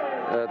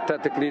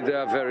 Tactically, they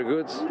are very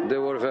good. They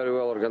were very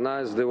well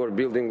organized. They were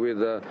building with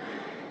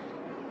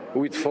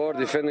with 4,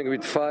 defending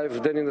with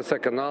 5. Then in the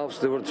second half,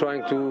 they were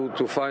trying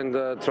to find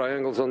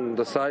triangles on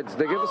the sides.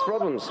 They gave us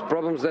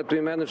problems that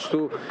we managed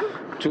to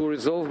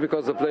resolve,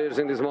 because the players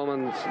in this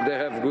moment, they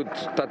have good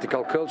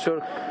tactical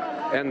culture,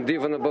 and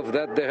even above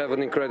that, they have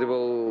an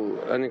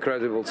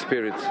incredible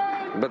spirit.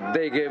 But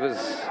they gave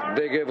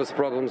us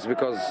problems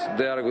because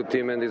they are a good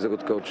team and he's a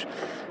good coach.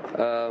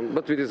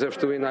 But we deserve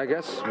to win, I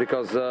guess,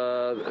 because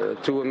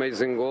 2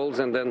 amazing goals,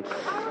 and then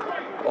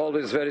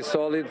always very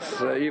solid.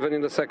 Even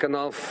in the second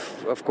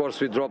half, of course,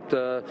 we dropped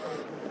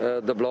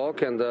the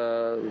block, and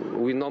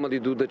we normally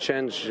do the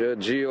change,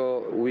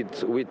 Gio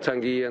with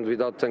Tanguy, and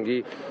without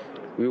Tanguy,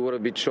 we were a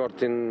bit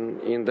short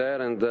in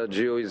there, and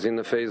Gio is in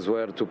a phase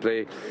where to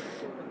play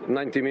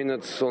 90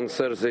 minutes on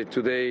Thursday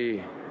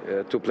today,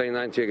 to play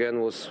 90 again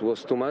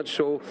was too much.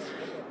 So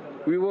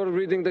we were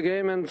reading the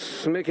game and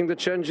making the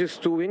changes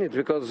to win it,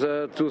 because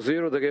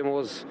 2-0 the game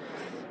was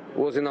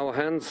in our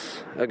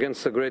hands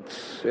against a great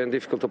and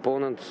difficult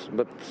opponent,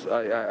 but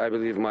I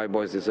believe my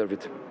boys deserve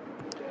it.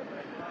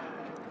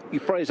 You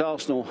praise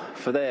Arsenal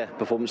for their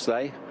performance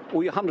today.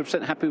 Were you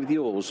 100% happy with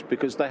yours?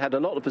 Because they had a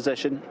lot of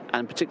possession,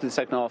 and particularly the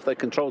second half, they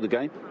controlled the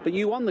game, but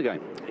you won the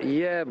game.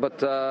 Yeah,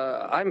 but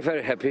I'm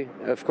very happy.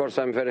 Of course,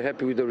 I'm very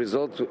happy with the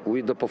result,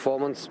 with the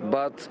performance,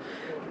 but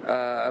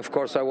of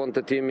course, I want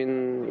the team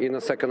in the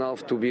second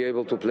half to be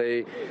able to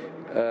play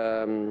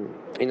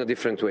in a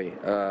different way.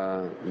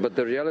 But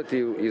the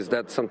reality is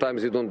that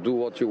sometimes you don't do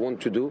what you want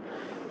to do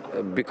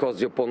because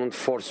the opponent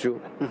forces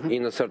you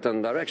in a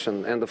certain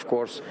direction. And of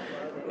course,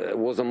 it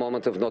was a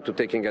moment of not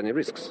taking any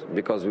risks,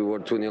 because we were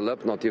 2-0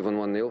 up, not even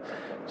 1-0.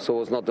 So it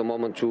was not the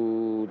moment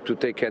to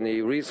take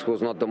any risk. It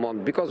was not the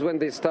moment, because when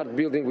they start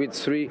building with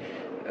 3,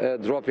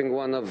 dropping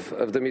one of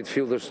the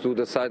midfielders to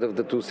the side of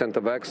the 2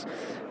 centre-backs,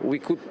 we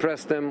could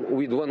press them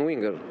with 1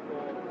 winger,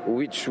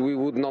 which we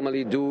would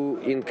normally do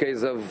in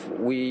case of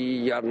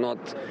we are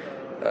not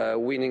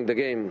winning the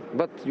game.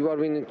 But you are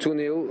winning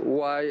 2-0,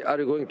 why are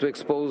you going to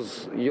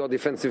expose your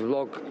defensive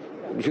block?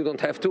 You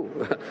don't have to.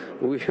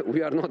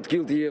 We are not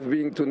guilty of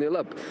being 2-0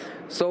 up.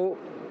 So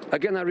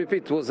again, I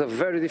repeat, it was a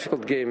very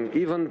difficult game.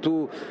 Even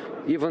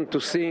to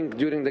think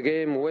during the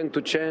game when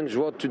to change,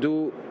 what to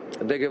do,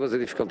 they gave us a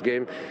difficult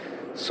game.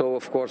 So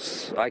of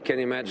course, I can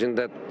imagine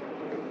that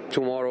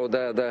tomorrow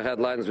the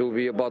headlines will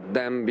be about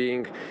them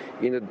being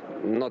in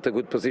not a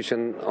good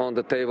position on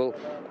the table.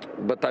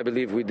 But I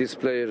believe with these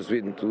players,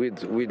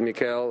 with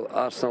Mikel,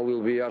 Arsenal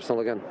will be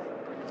Arsenal again.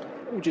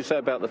 What would you say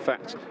about the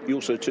fact you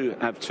also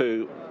have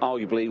 2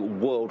 arguably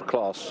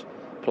world-class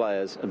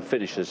players and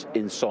finishers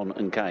in Son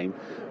and Kane?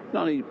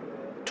 Not only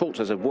talked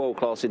as a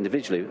world-class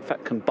individually, in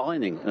fact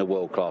combining in a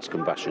world-class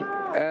combustion.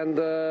 And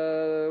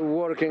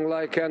working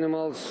like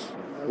animals,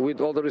 with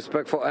all the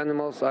respect for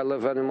animals. I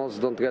love animals,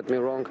 don't get me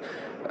wrong.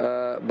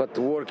 But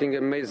working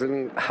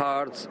amazingly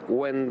hard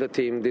when the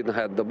team didn't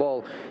have the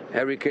ball.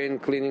 Harry Kane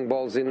cleaning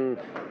balls in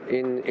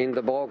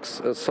the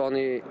box.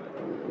 Sonny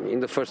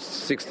in the first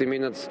 60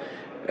 minutes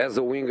as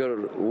a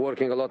winger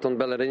working a lot on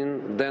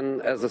Bellerin,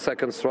 then as a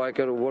second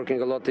striker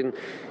working a lot in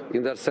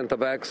their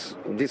centre-backs.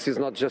 This is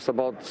not just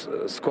about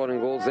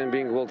scoring goals and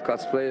being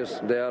world-class players.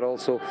 They are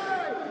also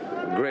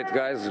great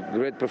guys,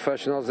 great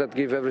professionals that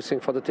give everything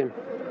for the team.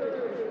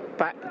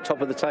 Back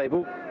top of the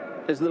table,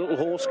 is the little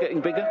horse getting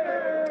bigger?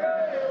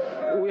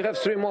 We have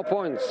 3 more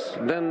points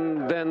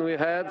than we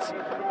had.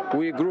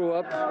 We grew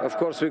up, of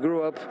course we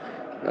grew up.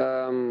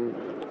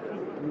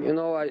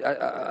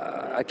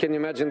 I can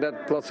imagine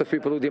that lots of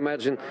people would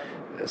imagine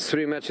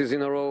 3 matches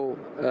in a row,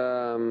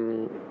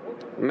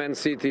 Man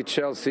City,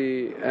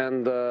 Chelsea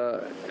and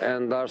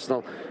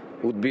Arsenal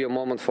would be a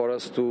moment for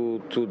us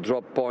to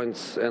drop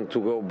points and to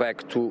go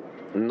back to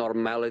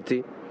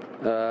normality.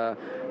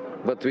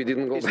 But we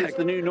didn't go back. Is this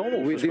the new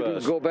normal? We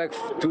didn't go back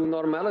to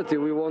normality.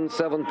 We won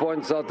 7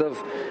 points out of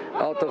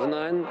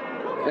 9,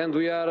 and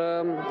we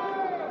are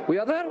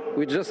there.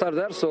 We just are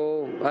there.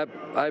 So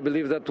I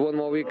believe that 1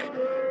 more week,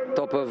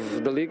 top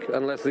of the league,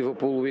 unless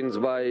Liverpool wins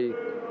by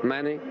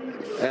many,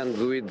 and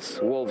with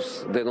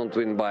Wolves they don't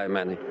win by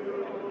many.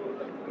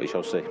 We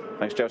shall see.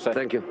 Thanks, Jose.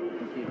 Thank you.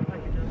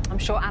 I'm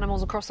sure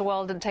animals across the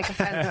world didn't take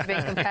offence to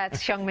being compared to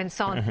Heung-min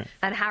Son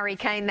and Harry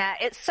Kane there.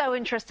 It's so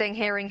interesting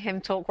hearing him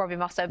talk, Robbie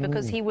Mustoe,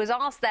 because he was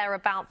asked there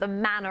about the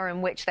manner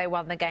in which they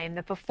won the game,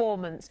 the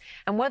performance,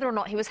 and whether or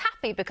not he was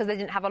happy because they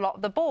didn't have a lot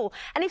of the ball.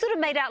 And he sort of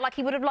made out like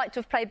he would have liked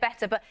to have played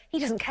better, but he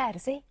doesn't care,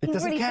 does he? He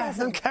doesn't really care. He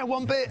doesn't care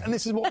one bit. And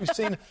this is what we've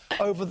seen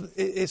over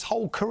his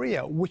whole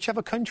career,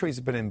 whichever country he's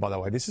been in, by the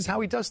way. This is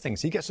how he does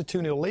things. He gets a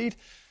 2-0 lead.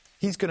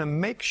 He's going to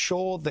make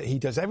sure that he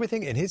does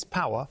everything in his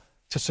power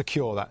to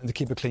secure that and to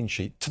keep a clean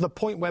sheet, to the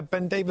point where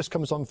Ben Davies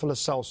comes on for Lo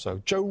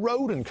Celso. Joe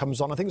Rodon comes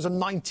on, I think it was a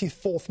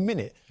 94th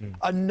minute.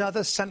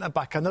 Another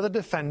centre-back, another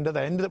defender.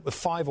 They ended up with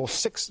 5 or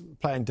 6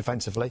 playing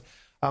defensively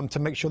to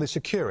make sure they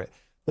secure it.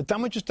 The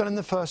damage was done in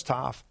the first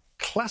half.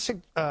 Classic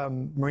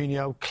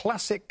Mourinho,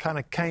 classic kind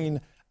of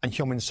Kane and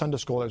Heung-min Son to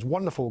score those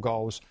wonderful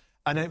goals.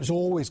 And it was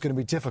always going to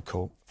be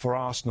difficult for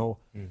Arsenal.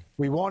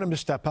 We want him to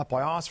step up.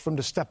 I asked for him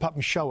to step up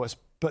and show us.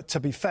 But to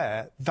be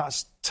fair,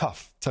 that's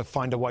tough to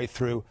find a way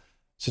through.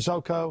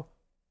 Sissoko,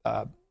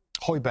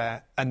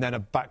 Højbjerg, and then a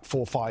back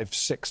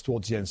 4-5-6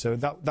 towards the end. So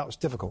that was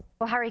difficult.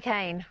 Well, Harry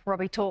Kane,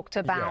 Robbie talked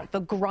about the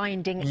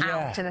grinding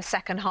out in the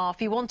second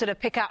half. You wanted to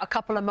pick out a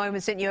couple of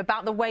moments, didn't you,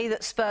 about the way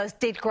that Spurs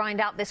did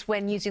grind out this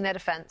win using their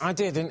defence? I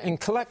did, and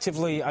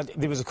collectively,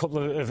 there was a couple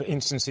of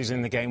instances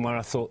in the game where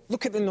I thought,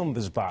 look at the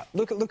numbers back,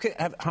 look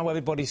at how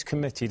everybody's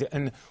committed.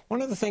 And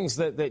one of the things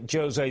that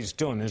Jose's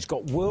done is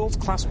got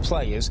world-class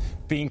players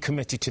being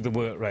committed to the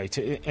work rate.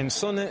 And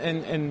Son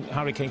and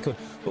Harry Kane could.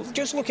 But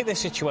just look at this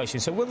situation.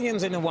 So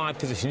Williams in a wide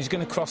position, he's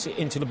going to cross it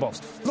into the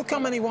box. Look how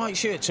many white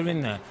shirts are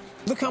in there.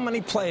 Look how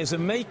many players are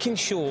making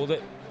sure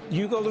that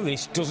Hugo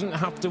Lloris doesn't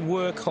have to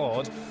work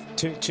hard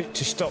to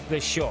stop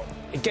this shot.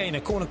 Again,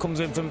 a corner comes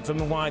in from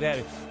a wide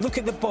area. Look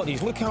at the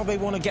bodies. Look how they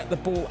want to get the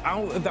ball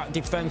out of that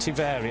defensive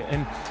area.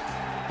 And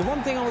the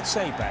one thing I would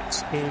say,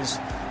 Bex, is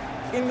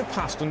in the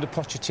past under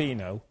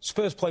Pochettino,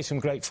 Spurs play some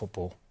great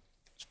football.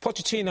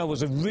 Pochettino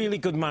was a really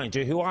good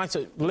manager who I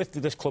thought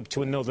lifted this club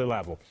to another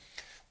level.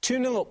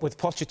 2-0 up with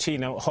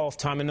Pochettino at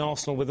half-time in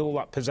Arsenal with all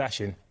that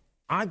possession,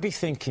 I'd be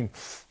thinking,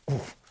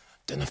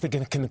 don't know if they're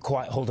going to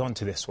quite hold on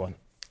to this one.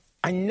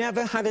 I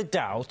never had a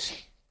doubt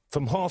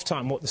from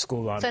half-time what the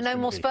scoreline was. So no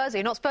more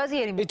Spursy, not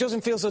Spursy anymore? It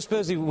doesn't feel so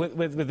Spursy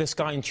with this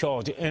guy in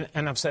charge.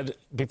 And I've said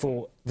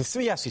before, the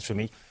three S's for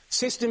me,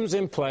 systems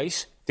in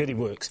place, that it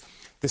works.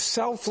 The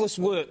selfless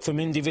work from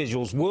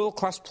individuals,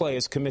 world-class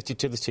players committed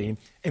to the team,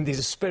 and there's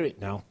a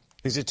spirit now.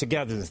 There's a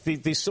togetherness.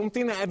 There's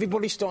something that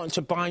everybody's starting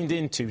to bind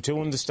into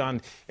to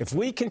understand if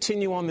we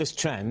continue on this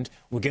trend,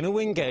 we're going to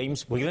win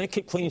games, we're going to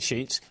keep clean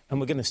sheets, and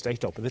we're going to stay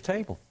top of the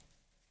table.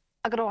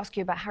 I've got to ask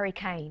you about Harry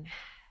Kane.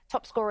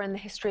 Top scorer in the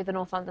history of the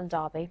North London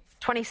Derby.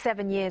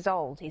 27 years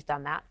old, he's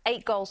done that.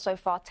 8 goals so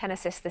far, 10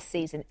 assists this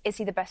season. Is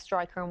he the best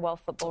striker in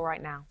world football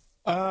right now?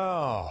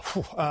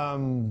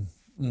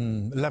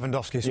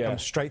 Lewandowski's come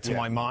straight to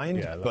my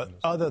mind. But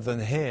other than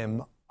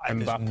him,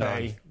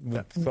 Mbappe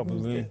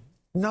probably.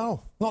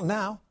 No, not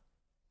now.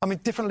 I mean,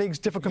 different leagues,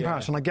 different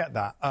comparison. I get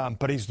that.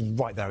 But he's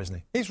right there, isn't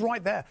he? He's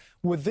right there.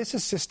 With this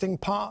assisting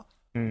part...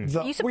 Are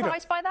you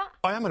surprised by that?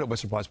 I am a little bit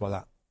surprised by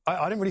that.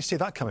 I didn't really see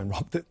that coming,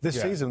 Rob,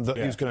 this season, that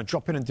he was going to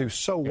drop in and do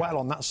so well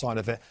on that side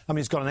of it. I mean,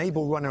 he's got an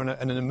able runner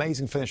and an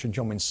amazing finisher in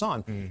Heung-min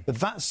Son, but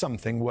that's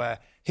something where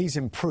he's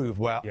improved,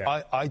 where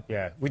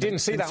we didn't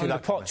see that on the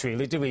Poch,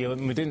 really, did we?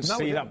 We didn't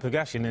see that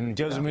progression, and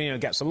Jose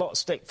Mourinho gets a lot of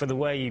stick for the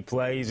way he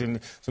plays,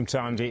 and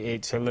sometimes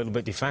it's a little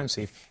bit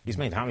defensive. He's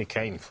made Harry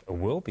Kane a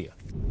world beater.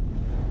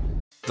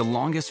 The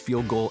longest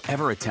field goal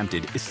ever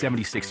attempted is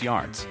 76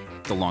 yards.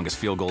 The longest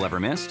field goal ever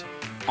missed?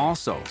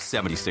 Also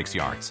 76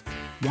 yards.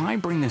 Why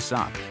bring this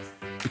up?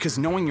 Because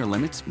knowing your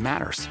limits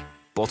matters,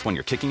 both when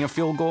you're kicking a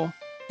field goal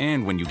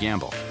and when you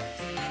gamble.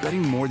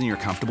 Betting more than you're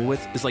comfortable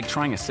with is like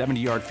trying a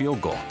 70-yard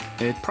field goal.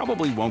 It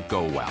probably won't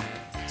go well.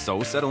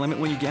 So set a limit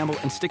when you gamble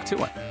and stick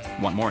to it.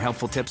 Want more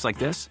helpful tips like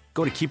this?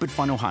 Go to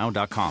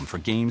keepitfunohio.com for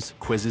games,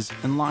 quizzes,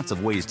 and lots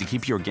of ways to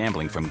keep your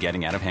gambling from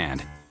getting out of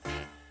hand.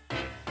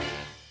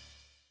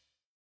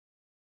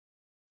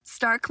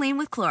 Start clean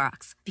with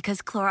Clorox,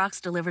 because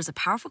Clorox delivers a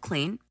powerful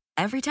clean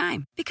every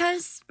time.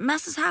 Because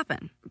messes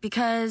happen.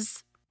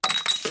 Because...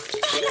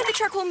 the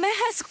charcoal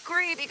mask.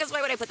 Great, because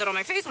why would I put that on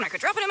my face when I could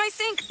drop it in my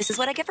sink? This is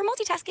what I get for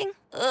multitasking.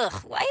 Ugh,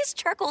 why is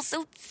charcoal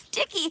so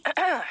sticky?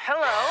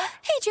 Hello?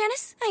 Hey,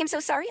 Janice. I am so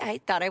sorry.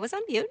 I thought I was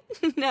on mute.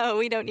 No,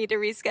 we don't need to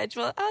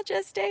reschedule. I'll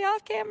just stay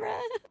off camera.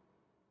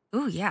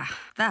 Ooh, yeah,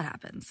 that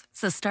happens.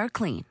 So start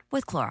clean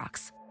with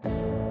Clorox.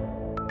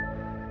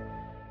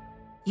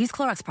 Use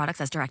Clorox products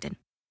as directed.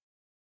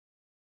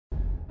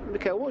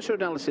 Mikel, what's your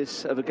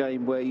analysis of a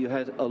game where you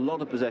had a lot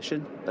of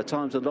possession, at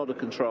times a lot of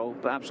control,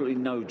 but absolutely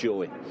no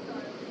joy?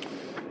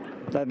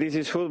 That this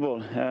is football.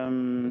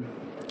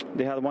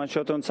 They had one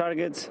shot on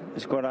target,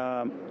 scored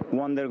a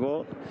wonder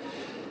goal,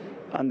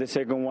 and the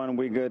second one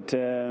we got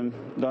done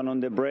on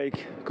the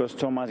break because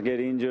Thomas get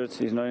injured.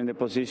 He's not in the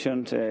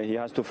position. He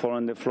has to fall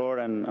on the floor,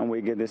 and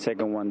we get the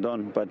second one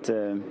done. But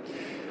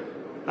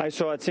I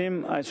saw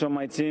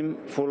my team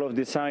full of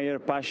desire,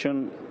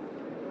 passion,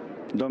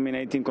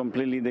 dominating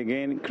completely the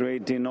game,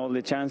 creating all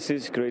the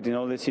chances, creating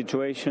all the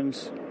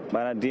situations.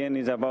 But at the end,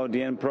 it's about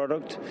the end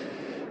product.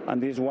 And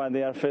this is why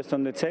they are first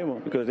on the table,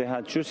 because they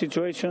had 2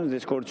 situations, they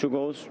scored 2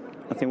 goals.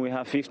 I think we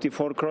have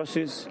 54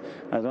 crosses.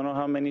 I don't know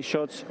how many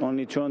shots,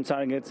 only 2 on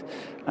target.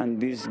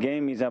 And this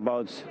game is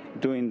about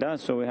doing that.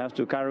 So we have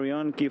to carry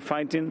on, keep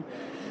fighting,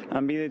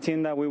 and be the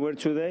team that we were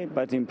today,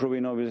 but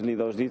improving, obviously,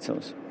 those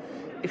details.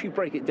 If you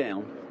break it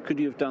down, could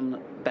you have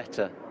done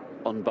better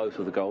on both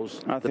of the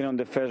goals? I think on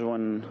the first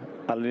one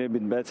a little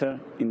bit better.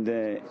 In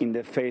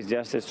the face,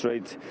 just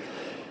straight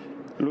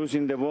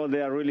losing the ball.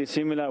 They are really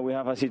similar. We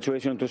have a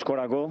situation to score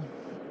a goal,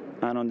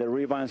 and on the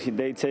rebounds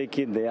they take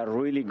it. They are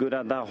really good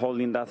at that,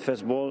 holding that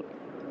first ball,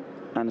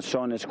 and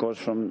Son scores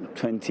from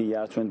 20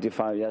 yards,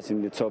 25 yards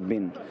in the top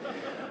bin.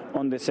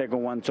 On the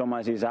second one,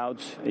 Thomas is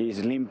out. He's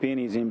limping,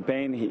 he's in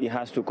pain, he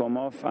has to come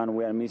off, and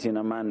we are missing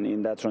a man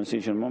in that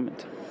transition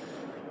moment.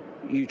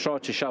 you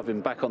tried to shove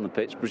him back on the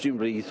pitch.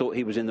 Presumably you thought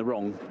he was in the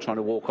wrong, trying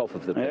to walk off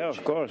of the pitch. Yeah,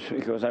 of course,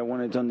 because I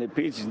wanted on the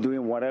pitch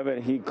doing whatever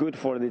he could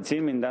for the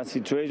team in that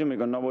situation,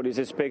 because nobody's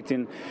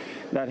expecting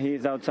that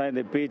he's outside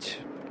the pitch.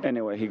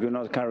 Anyway, he could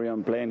not carry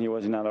on playing. He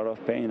was in a lot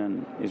of pain,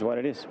 and it's what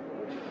it is.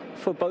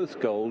 For both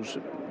goals,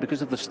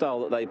 because of the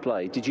style that they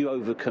play, did you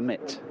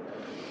overcommit?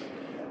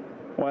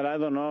 Well, I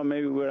don't know.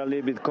 Maybe we're a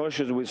little bit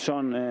cautious with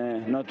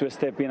Son not to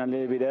step in a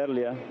little bit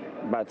earlier.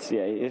 But,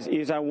 yeah,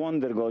 it's a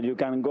wonder goal. You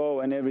can go,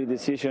 and every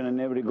decision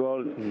and every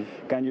goal,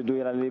 can you do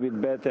it a little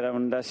bit better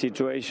on that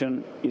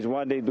situation? Is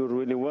what they do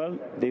really well.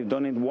 They've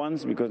done it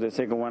once, because the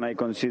second one I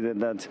considered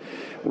that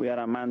we are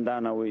a man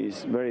down and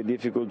it's very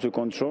difficult to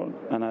control.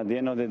 And at the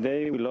end of the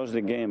day, we lost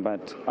the game.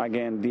 But,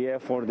 again, the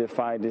effort, the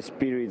fight, the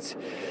spirits,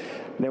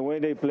 the way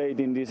they played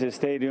in this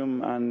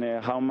stadium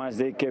and how much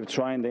they kept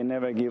trying, they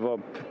never give up,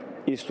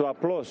 is to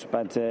applaud.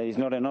 But it's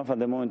not enough at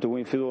the moment to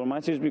win football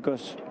matches,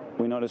 because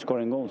we're not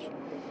scoring goals.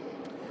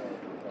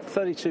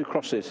 32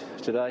 crosses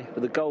today,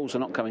 but the goals are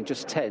not coming,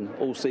 just 10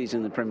 all season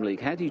in the Premier League.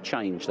 How do you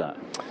change that?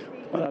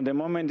 Well, at the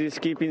moment, is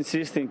keep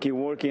insisting, keep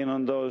working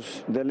on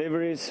those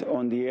deliveries,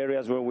 on the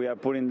areas where we are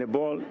putting the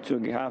ball to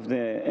have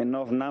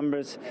enough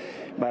numbers.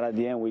 But at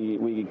the end,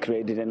 we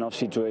created enough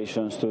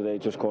situations today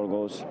to score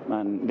goals.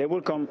 And they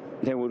will come.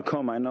 They will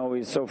come. I know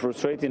it's so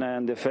frustrating. I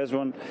am the first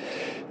one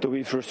to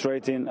be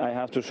frustrating. I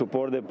have to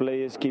support the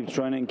players, keep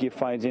training, keep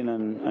fighting,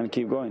 and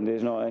keep going.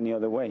 There's no any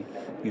other way.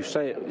 You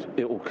say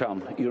it will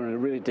come. You're in a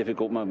really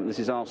difficult moment. This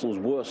is Arsenal's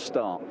worst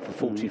start for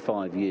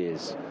 45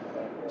 years.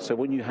 So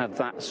when you have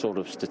that sort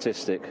of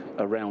statistic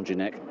around your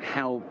neck,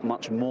 how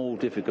much more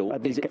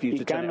difficult is it for you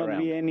to turn it around? It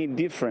cannot be any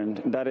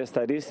different, that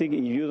statistic,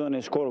 if you don't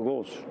score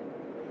goals.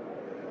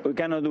 We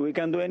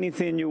can do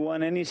anything you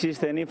want, any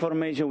system, any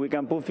formation. We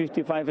can put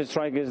 55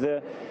 strikers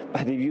there.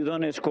 But if you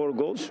don't score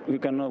goals, you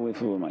cannot win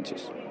football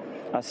matches.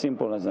 As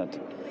simple as that. Do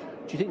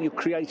you think you're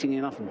creating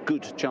enough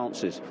good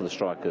chances for the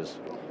strikers?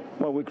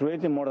 Well, we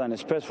created more than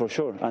Spurs for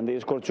sure. And they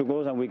scored 2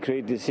 goals and we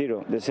created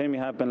 0. The same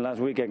happened last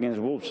week against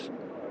Wolves.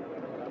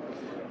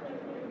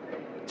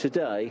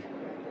 Today,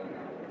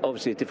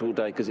 obviously a difficult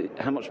day, because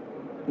how much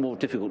more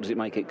difficult does it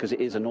make it, because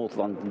it is a North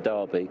London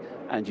derby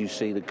and you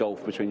see the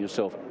gulf between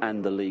yourself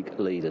and the league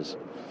leaders?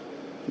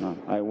 No,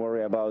 I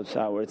worry about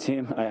our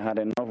team. I had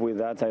enough with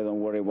that. I don't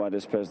worry what the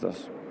Spurs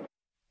does.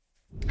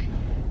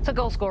 So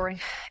goal scoring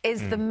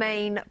is the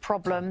main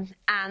problem,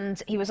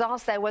 and he was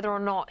asked there whether or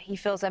not he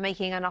feels they're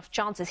making enough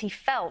chances. He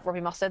felt,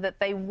 Robbie Mustoe, that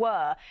they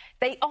were.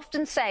 They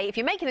often say, if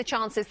you're making the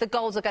chances, the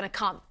goals are going to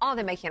come. Are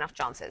they making enough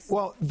chances?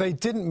 Well, they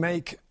didn't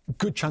make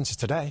good chances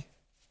today.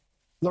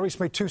 Lloris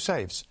made 2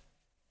 saves.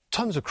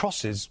 Tons of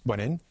crosses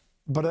went in,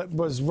 but it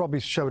was, Robbie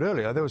showed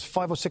earlier, there was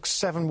 5 or 6,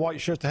 7 white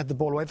shirts to head the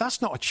ball away.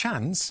 That's not a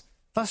chance.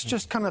 That's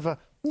just kind of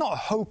not a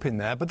hope in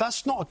there, but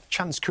that's not a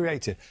chance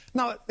created.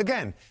 Now,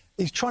 again,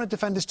 he's trying to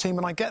defend his team,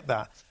 and I get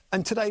that.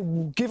 And today,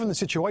 given the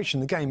situation,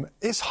 the game,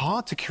 it's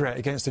hard to create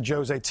against a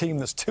Jose team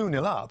that's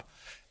 2-0 up.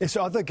 It's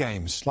other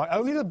games. Like,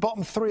 only the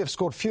bottom 3 have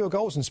scored fewer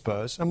goals than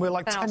Spurs, and we're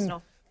like 10...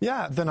 Arsenal.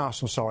 Yeah, than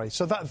Arsenal, sorry.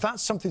 So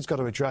that's something he's got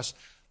to address.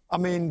 I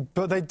mean,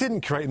 but they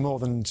didn't create more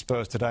than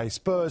Spurs today.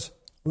 Spurs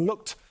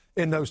looked...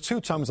 in those 2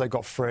 times they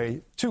got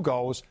free, 2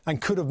 goals, and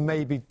could have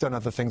maybe done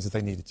other things that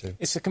they needed to.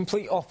 It's a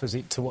complete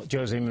opposite to what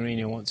Jose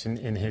Mourinho wants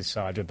in his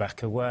side,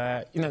 Rebecca,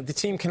 where, you know, the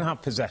team can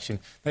have possession.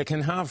 They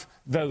can have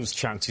those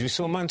chances. We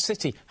saw Man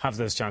City have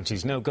those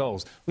chances, no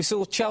goals. We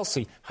saw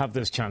Chelsea have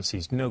those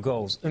chances, no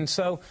goals. And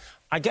so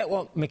I get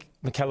what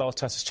Mikel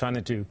Arteta's trying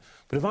to do.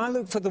 But if I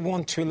look for the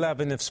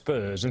 1-11 of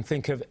Spurs and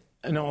think of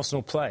an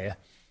Arsenal player,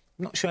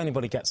 I'm not sure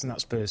anybody gets in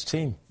that Spurs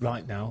team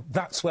right now.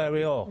 That's where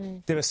we are.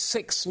 There are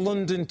 6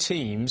 London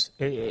teams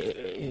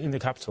in the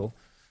capital.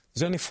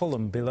 There's only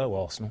Fulham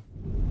below Arsenal.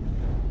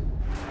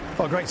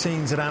 Well, great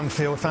scenes at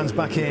Anfield. Fans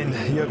back in.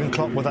 Jurgen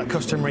Klopp with that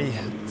customary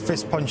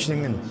fist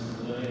punching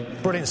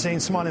and brilliant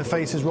scenes. Smiling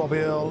faces, Robbie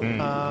Earl.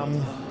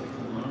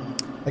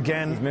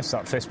 Again... We've missed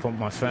that fist pump,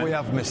 my friend. We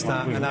have missed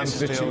that. We've missed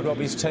the 2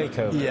 Robbies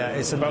takeover. Yeah,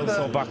 it's another... Both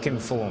are back in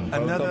form.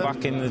 Both are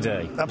back in the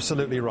day.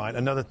 Absolutely right.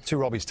 Another 2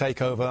 Robbies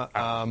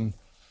takeover.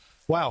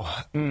 Wow,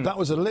 that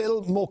was a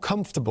little more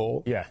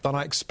comfortable than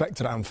I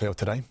expected at Anfield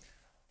today.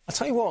 I'll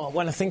tell you what,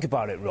 when I think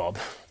about it, Rob,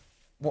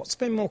 what's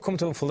been more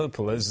comfortable for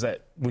Liverpool is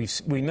that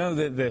we know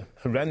that the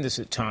horrendous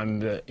at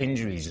times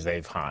injuries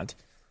they've had,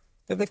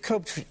 that they've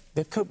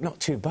coped not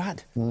too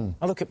bad.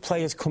 I look at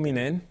players coming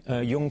in,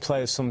 young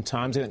players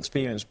sometimes,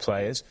 inexperienced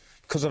players,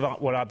 because of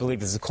what I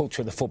believe is the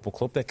culture of the football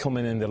club. They're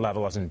coming in, the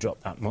level hasn't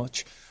dropped that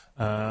much.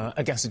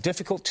 Against a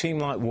difficult team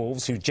like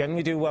Wolves, who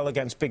generally do well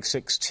against Big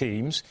 6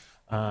 teams,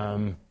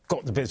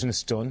 got the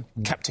business done,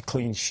 kept a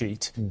clean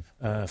sheet,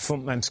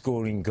 front men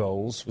scoring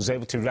goals, was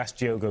able to rest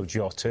Diogo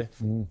Jota,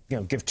 you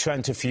know, give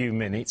Trent a few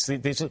minutes.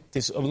 There's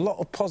a lot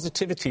of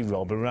positivity,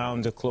 Rob,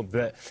 around a club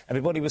that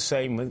everybody was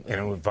saying, you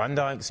know, Van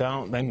Dijk's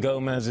out, then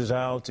Gomez is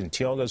out, and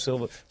Thiago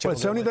Silva... Well,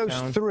 it's only those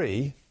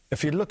 3.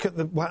 If you look at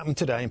what happened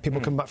today, and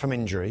people come back from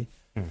injury,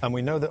 and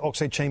we know that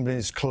Oxlade-Chamberlain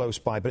is close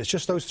by, but it's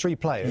just those 3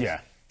 players.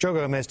 Yeah. Joe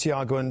Gomez,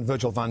 Thiago and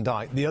Virgil van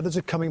Dijk. The others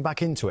are coming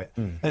back into it.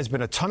 And there's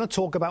been a ton of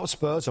talk about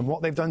Spurs and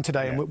what they've done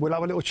today, and we'll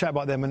have a little chat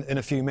about them in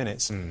a few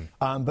minutes.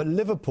 But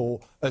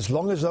Liverpool, as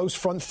long as those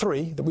front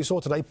three that we saw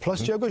today, plus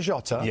Diogo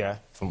Jota,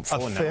 from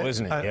 4 now,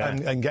 isn't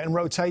it? And getting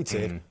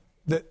rotated,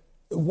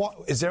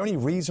 is there any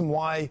reason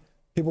why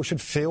people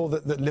should feel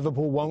that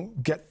Liverpool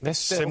won't get a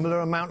similar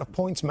amount of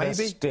points, maybe?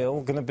 They're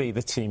still going to be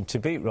the team to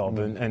beat, Rob.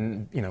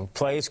 And, you know,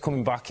 players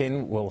coming back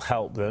in will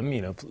help them.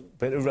 You know, a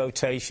bit of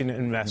rotation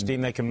and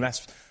resting. They can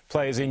rest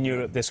players in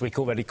Europe this week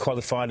already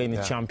qualified in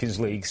the Champions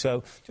League.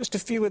 So just a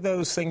few of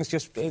those things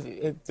just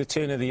at the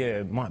turn of the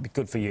year might be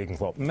good for Jurgen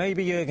Klopp.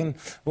 Maybe Jurgen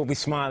will be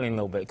smiling a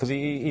little bit because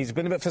he's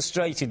been a bit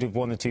frustrated with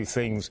one or two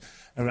things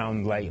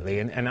around lately.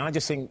 And I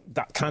just think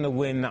that kind of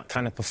win, that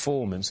kind of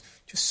performance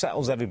just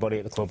settles everybody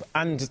at the club.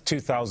 And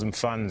 2,000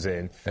 fans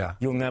in.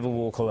 You'll never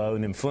walk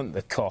alone in front of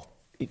the Kop.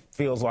 It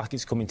feels like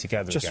it's coming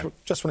together again.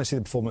 Just when I see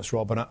the performance,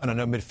 Rob, and I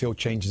know midfield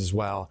changes as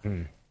well,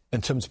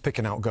 in terms of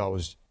picking out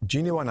goals,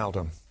 Gini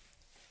Wijnaldum,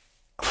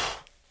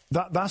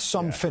 that's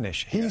some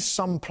finish. He's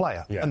some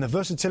player. And the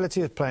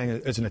versatility of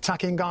playing as an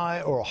attacking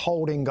guy or a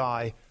holding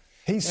guy,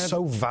 he's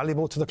so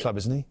valuable to the club,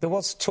 isn't he? There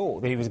was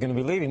talk that he was going to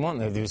be leaving, wasn't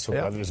there? There was talk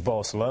whether it was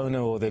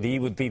Barcelona or that he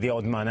would be the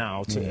odd man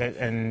out.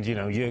 And, you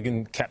know,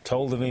 Jurgen kept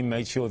hold of him,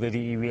 made sure that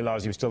he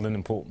realised he was still an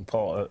important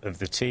part of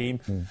the team.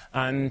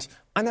 And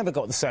I never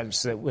got the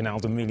sense that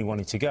Wijnaldum really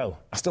wanted to go.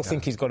 I still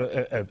think he's got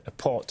a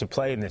part to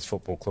play in this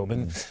football club.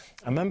 And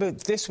I remember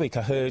this week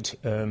I heard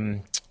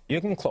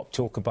Jurgen Klopp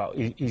talk about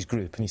his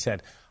group, and he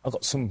said, I've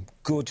got some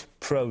good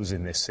pros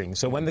in this thing.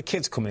 So when the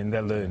kids come in,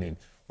 they're learning.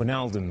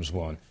 Wijnaldum's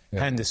one,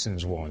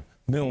 Henderson's one,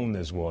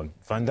 Milner's one,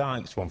 Van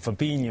Dijk's one,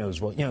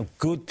 Fabinho's one. You know,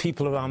 good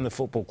people around the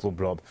football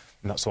club, Rob,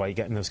 and that's why you're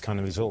getting those kind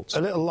of results.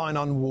 A little line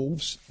on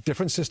Wolves,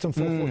 different system,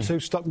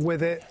 4-4-2, stuck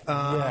with it.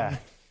 Not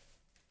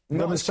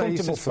as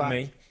comfortable for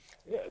me.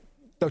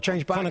 They'll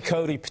change back. Conor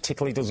Cody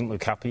particularly doesn't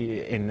look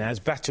happy in there. It's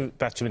better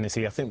in the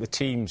three. I think the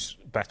team's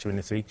better in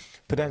the three.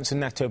 Podence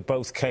and Neto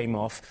both came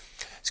off.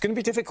 It's going to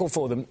be difficult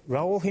for them.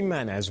 Raul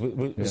Jimenez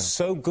was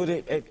so good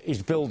at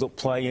his build-up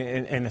play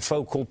and a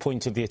focal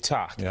point of the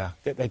attack that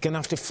they're going to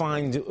have to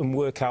find and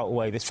work out a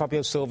way. This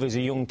Fabio Silva is a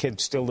young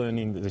kid still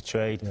learning the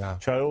trade.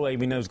 Traoré,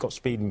 we know, has got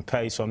speed and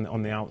pace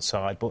on the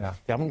outside, but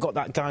they haven't got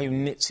that guy who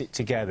knits it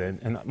together,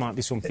 and that might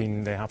be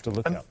something they have to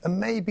look at. And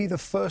maybe the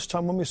first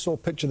time when we saw a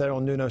picture there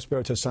on Nuno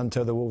Espirito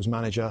Santo, the Wolves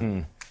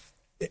manager,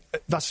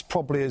 that's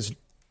probably as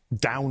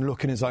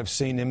down-looking as I've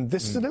seen him.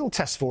 This is a little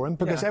test for him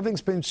because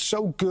everything's been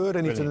so good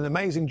and he's done an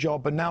amazing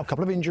job, but now a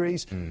couple of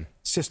injuries,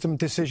 system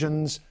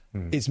decisions,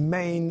 his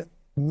main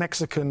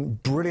Mexican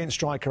brilliant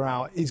striker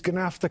out. He's going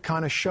to have to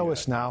kind of show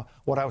us now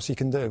what else he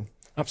can do.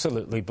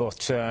 Absolutely,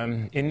 but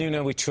in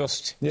Nuno we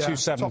trust.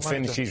 2-7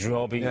 finishes,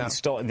 Rob. He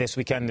started this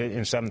weekend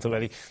in 7th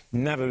already.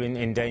 Never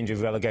in danger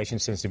of relegation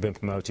since he's been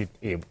promoted.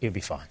 He'll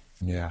be fine.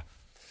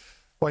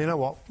 Well, you know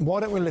what? Why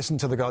don't we listen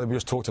to the guy that we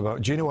just talked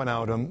about, Gini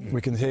Wijnaldum? We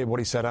can hear what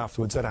he said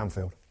afterwards at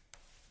Anfield.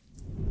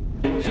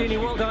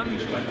 Gini, well done.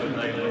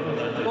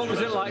 What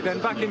was it like then,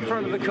 back in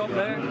front of the Kop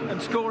there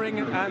and scoring,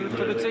 and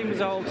for the team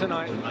as a whole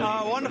tonight?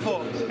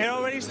 Wonderful. It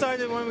already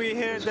started when we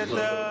heard that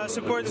the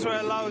supporters were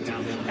allowed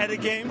at the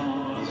game.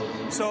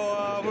 So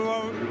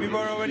we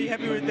were already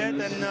happy with that,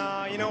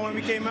 and you know, when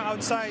we came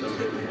outside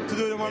to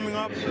do the warming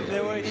up,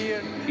 they were here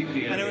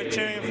and they were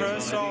cheering for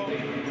us. So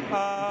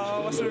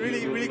it was a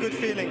really, really good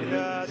feeling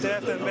to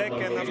have them back,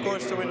 and of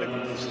course to win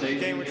the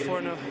game with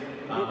 4-0.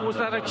 Was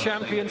that a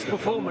champion's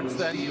performance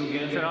then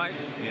tonight?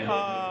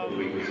 I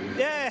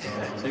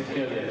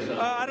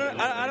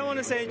don't want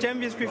to say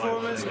champion's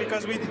performance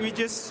because we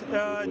just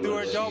do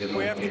our job.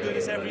 We have to do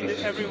this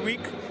every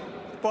week.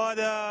 But,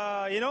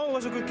 you know, it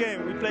was a good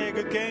game. We played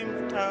a good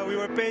game. We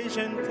were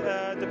patient.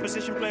 The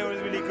position play was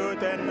really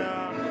good,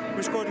 and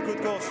we scored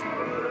good goals.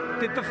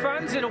 Did the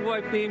fans, in a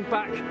way, being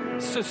back,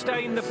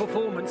 sustain the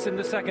performance in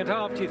the second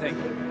half, do you think?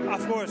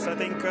 Of course. I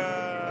think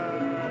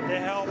they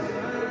help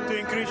to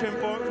increase your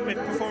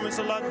performance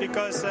a lot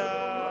because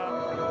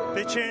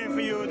they're cheering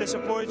for you, they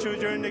support you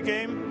during the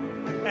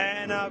game.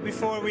 And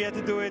before we had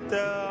to do it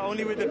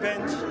only with the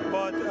bench,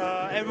 but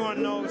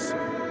everyone knows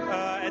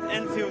at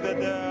Anfield that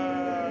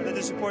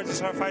the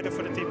supporters are fighting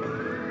for the team.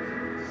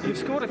 You've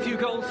scored a few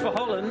goals for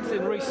Holland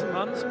in recent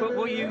months, but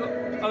were you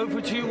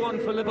overdue one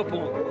for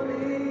Liverpool?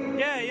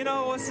 Yeah, you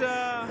know, it was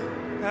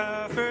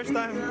first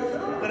time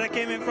that I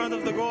came in front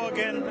of the goal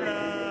again.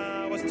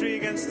 It was 3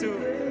 against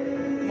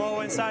 2. Mo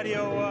and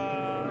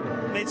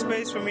Sadio made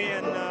space for me,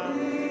 and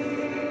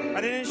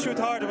I didn't shoot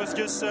hard. It was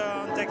just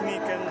on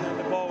technique, and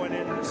the ball went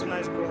in. It was a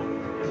nice goal.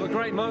 Well, a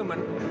great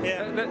moment.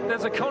 Yeah.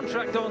 There's a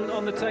contract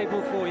on the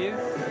table for you.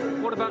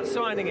 What about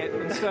signing it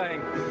and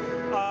staying?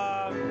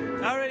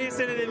 I already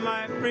said it in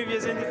my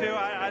previous interview.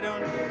 I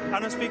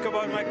don't speak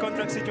about my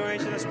contract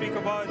situation. I speak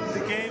about the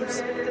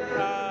games,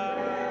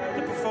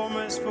 the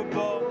performance,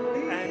 football,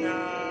 and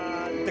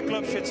the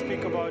club should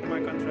speak about my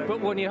contract.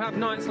 But when you have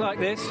nights like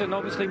this, and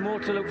obviously more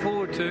to look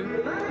forward to,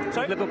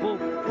 Liverpool,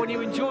 when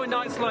you enjoy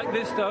nights like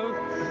this, though,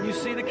 you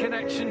see the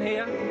connection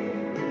here?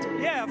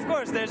 Yeah, of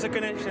course, there's a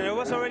connection. There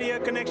was already a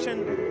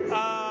connection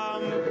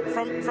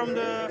from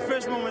the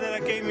first moment that I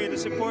came here, the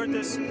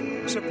supporters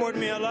support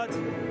me a lot.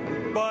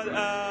 But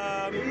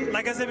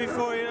like I said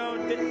before,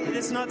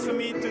 it's not for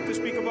me to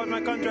speak about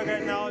my contract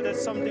right now.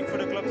 That's something for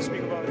the club to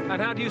speak about.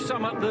 And how do you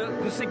sum up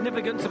the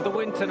significance of the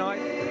win tonight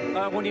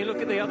when you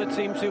look at the other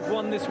teams who've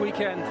won this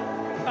weekend?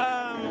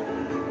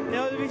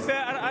 To be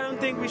fair, I don't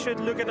think we should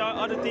look at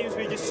other teams.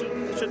 We just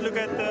should look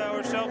at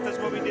ourselves. That's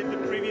what we did the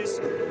previous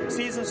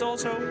seasons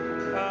also.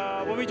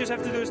 What we just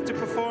have to do is to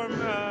perform,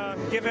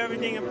 give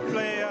everything and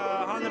play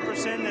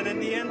 100%. And at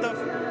the end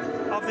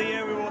of the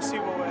year, we will see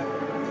what will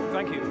happen.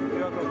 Thank you.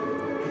 You're welcome.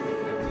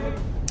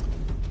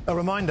 A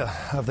reminder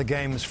of the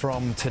games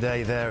from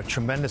today there. A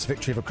tremendous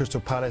victory for Crystal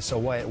Palace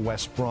away at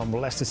West Brom.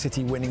 Leicester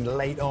City winning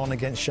late on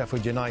against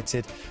Sheffield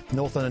United.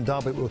 North London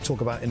derby we'll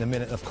talk about in a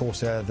minute. Of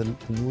course, the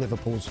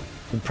Liverpool's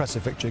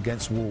impressive victory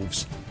against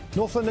Wolves.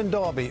 North London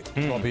derby,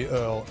 Robbie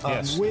Earle.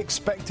 Yes. We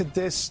expected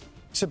this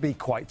to be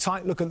quite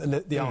tight. Look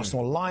at the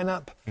Arsenal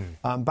lineup.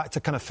 Back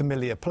to kind of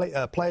familiar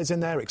players in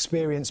there,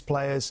 experienced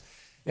players.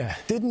 Yeah.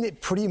 Didn't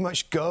it pretty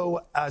much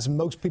go as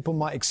most people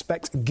might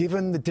expect,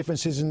 given the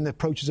differences in the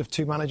approaches of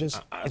two managers?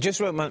 I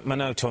just wrote my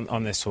note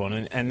on this one,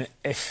 and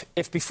if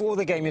before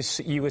the game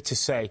you were to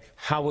say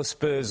how are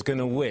Spurs going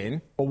to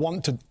win, or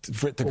wanted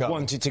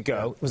it to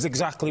go, was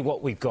exactly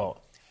what we got.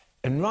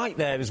 And right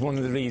there is one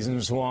of the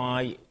reasons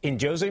why in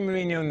Jose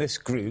Mourinho and this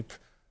group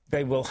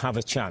they will have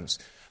a chance,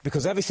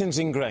 because everything's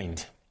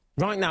ingrained.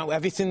 Right now,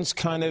 everything's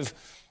kind of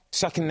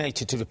second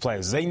nature to the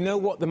players. They know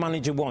what the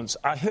manager wants.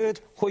 I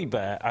heard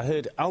Højbjerg, I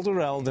heard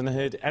Alderweireld, and I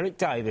heard Eric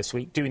Dyer this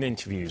week doing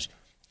interviews.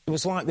 It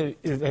was like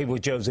they were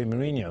Jose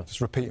Mourinho.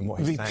 Just repeating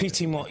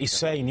what he's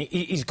saying.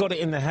 He's got it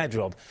in the head,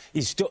 Rob.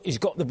 He's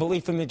got the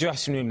belief in the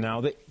dressing room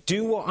now that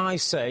do what I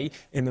say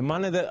in the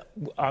manner that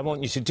I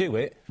want you to do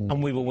it,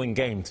 and we will win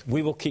games.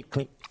 We will keep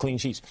clean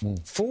sheets.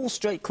 4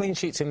 straight clean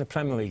sheets in the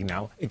Premier League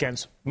now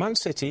against Man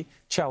City,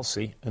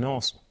 Chelsea and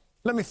Arsenal.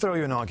 Let me throw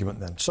you an argument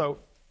then. So,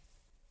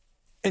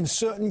 in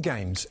certain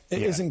games,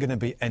 it isn't going to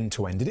be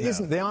end-to-end.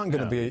 They aren't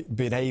going to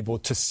be able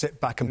to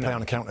sit back and play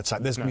on a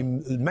counter-attack. There's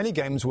going to be many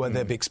games where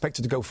they'll be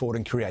expected to go forward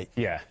and create.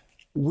 Yeah.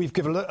 We've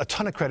given a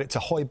ton of credit to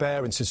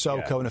Højbjerg and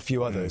Sissoko and a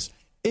few others.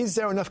 Is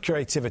there enough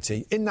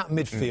creativity in that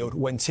midfield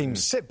when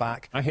teams sit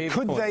back?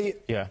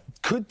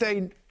 Could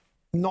they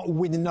not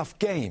win enough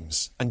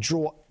games and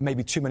draw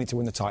maybe too many to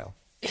win the title?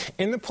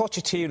 In the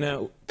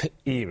Pochettino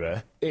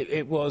era,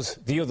 it was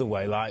the other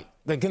way. Like,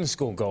 they're going to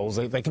score goals,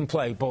 they can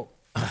play, but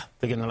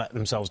they're going to let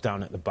themselves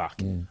down at the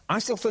back. I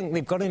still think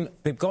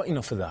they've got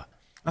enough of that.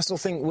 I still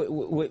think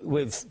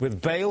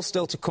with Bale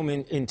still to come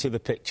into the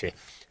picture,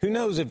 who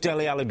knows if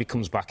Dele Alli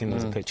becomes back into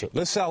the picture,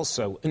 Lo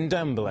Celso and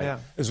Dembele,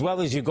 as well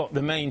as you've got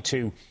the main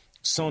two,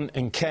 Son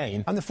and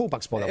Kane. And the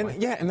full-backs, by the way.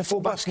 Yeah, and the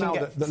full-backs can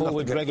get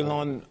forward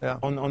Reguilon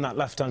on that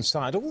left-hand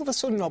side. All of a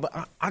sudden, Robert,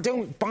 I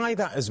don't buy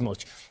that as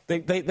much.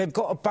 They've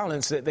got a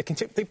balance that they can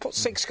tip. They put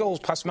 6 goals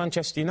past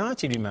Manchester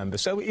United, remember,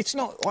 so it's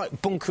not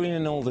like bunkering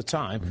in all the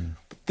time.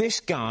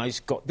 This guy's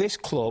got this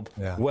club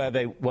where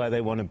they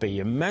want to be,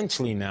 and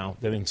mentally now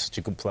they're in such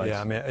a good place. Yeah,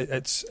 I mean,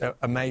 it's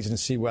amazing to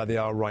see where they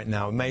are right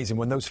now. Amazing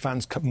when those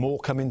fans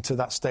come into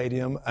that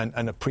stadium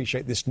and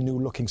appreciate this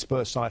new-looking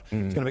Spurs side. It's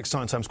going to be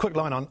exciting times. Quick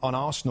line on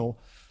Arsenal.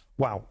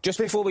 Wow. Just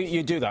before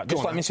you do that,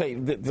 just let me say,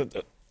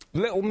 the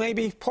little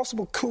maybe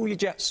possible cool your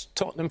jets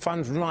Tottenham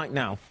fans right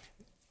now.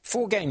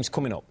 4 games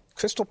coming up.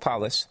 Crystal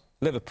Palace,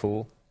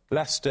 Liverpool,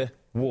 Leicester,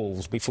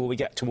 Wolves before we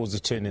get towards the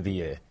turn of the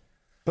year.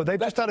 But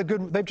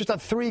they've just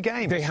had 3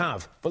 games. They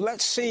have. But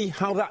let's see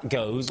how that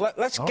goes.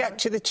 Let's get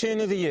to the turn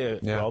of the year,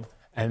 Rob,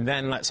 and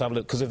then let's have a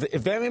look. Because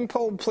if they're in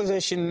pole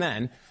position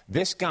then,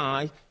 this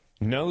guy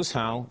knows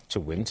how to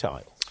win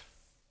titles.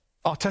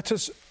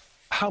 Arteta's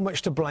how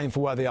much to blame for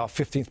where they are,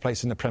 15th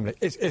place in the Premier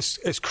League?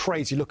 It's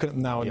crazy looking at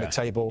them now in the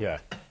table. Yeah.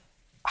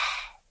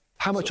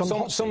 How much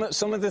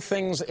some of the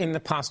things in the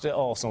past at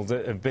Arsenal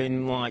that have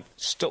been like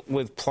stuck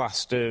with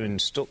plaster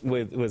and stuck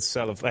with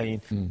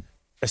cellophane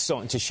are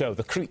starting to show.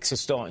 The creaks are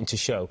starting to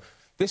show.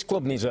 This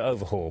club needs an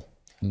overhaul.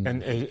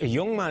 And a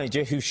young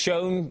manager who's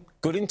shown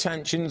good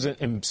intentions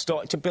and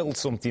started to build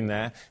something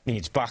there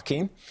needs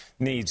backing,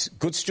 needs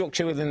good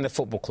structure within the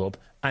football club,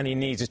 and he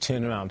needs a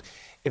turnaround.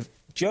 If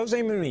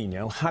Jose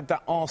Mourinho had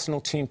that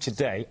Arsenal team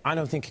today, I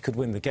don't think he could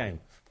win the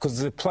game because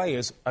the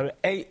players are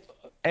A,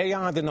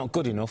 either not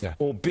good enough,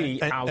 or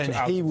B, out of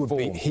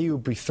form. He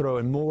would be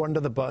throwing more under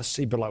the bus.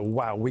 He'd be like,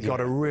 wow, we got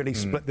to really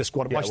split this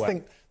squad. I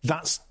think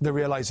that's the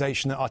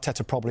realisation that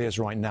Arteta probably is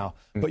right now.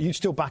 But you'd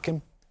still back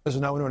him as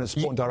an owner and a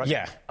sporting director?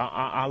 Yeah,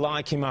 I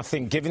like him. I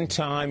think given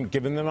time,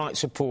 given the right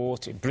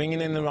support,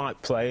 bringing in the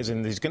right players,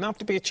 and there's going to have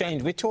to be a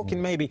change. We're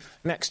talking maybe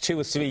next 2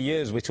 or 3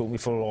 years we're talking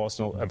for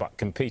Arsenal about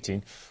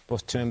competing.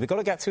 But they've got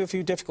to get through a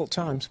few difficult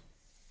times.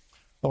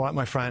 All right,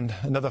 my friend,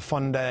 another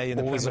fun day in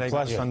the Always Premier League. A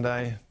pleasure.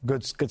 Sunday.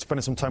 Good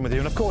spending some time with you.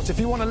 And, of course, if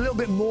you want a little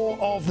bit more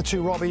of the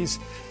two Robbies,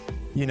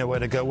 you know where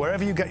to go.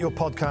 Wherever you get your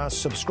podcasts,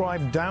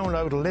 subscribe,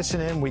 download,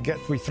 listen in. We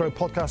throw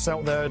podcasts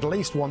out there at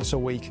least once a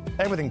week.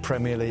 Everything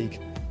Premier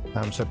League.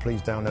 So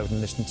please download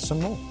and listen to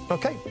some more.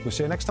 OK, we'll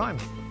see you next time.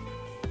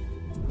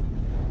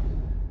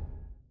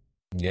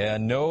 Yeah,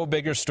 no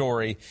bigger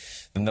story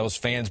than those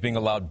fans being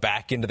allowed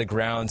back into the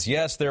grounds.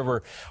 Yes, there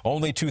were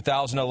only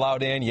 2,000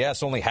 allowed in.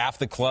 Yes, only half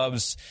the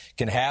clubs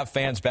can have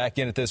fans back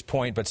in at this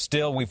point. But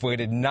still, we've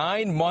waited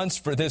 9 months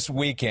for this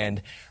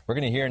weekend. We're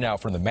going to hear now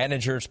from the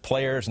managers,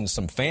 players, and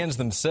some fans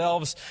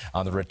themselves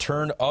on the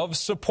return of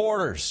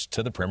supporters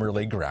to the Premier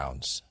League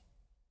grounds.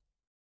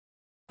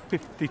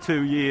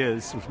 52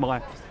 years was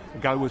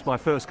my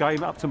first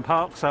game at Upton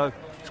Park, so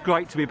it's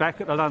great to be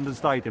back at the London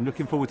Stadium.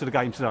 Looking forward to the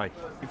game today.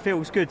 It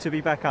feels good to be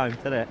back home,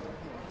 doesn't it?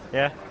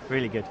 Yeah,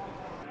 really good.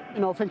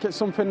 You know, I think it's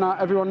something that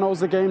everyone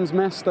knows the game's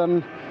missed,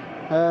 and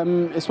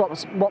it's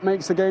what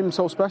makes the game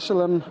so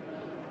special. And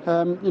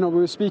you know, we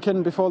were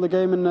speaking before the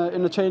game in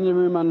the changing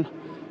room, and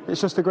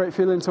it's just a great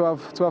feeling to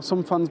have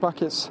some fans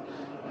back. It's,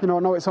 you know, I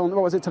know it's on,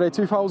 what was it today,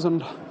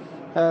 2,000,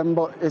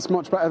 but it's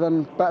much better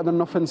than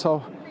nothing.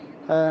 So.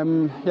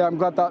 Yeah, I'm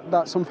glad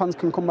that some fans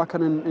can come back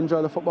and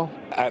enjoy the football.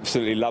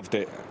 Absolutely loved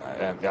it.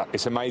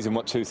 It's amazing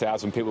what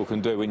 2,000 people can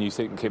do when you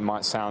think it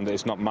might sound that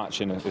it's not much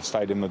in a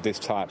stadium of this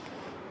type.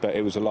 But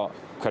it was a lot.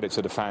 Credit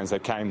to the fans. They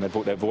came, they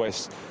brought their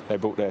voice, they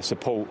brought their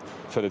support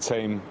for the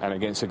team. And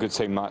against a good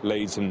team like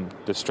Leeds and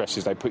the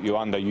stresses they put you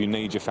under, you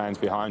need your fans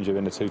behind you.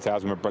 And the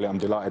 2,000 were brilliant. I'm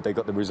delighted they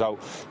got the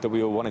result that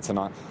we all wanted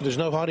tonight. There's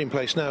no hiding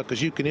place now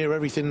because you can hear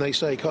everything they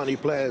say, can't you,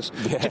 players?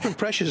 Yeah. Different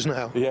pressures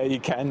now. Yeah, you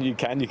can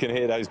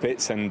hear those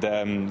bits, and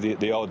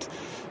the odd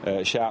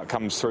shout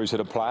comes through to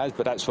the players.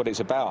 But that's what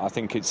it's about. I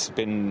think it's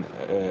been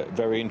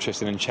very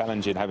interesting and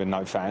challenging having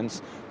no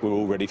fans. We're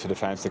all ready for the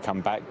fans to come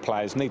back.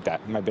 Players need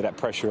that. Maybe that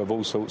pressure of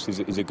all sorts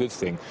is a good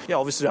thing. Yeah,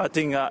 obviously, I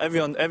think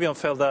everyone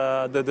felt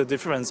the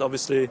difference.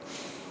 Obviously,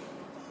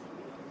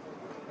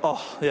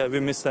 we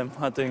miss them.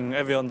 I think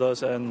everyone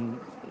does, and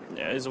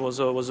yeah, it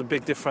was a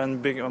big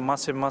difference,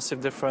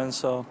 massive difference.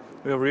 So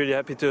we were really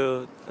happy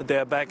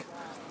they're back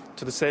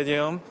to the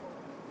stadium,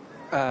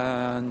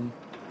 and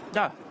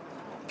yeah,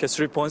 get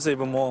 3 points,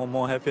 even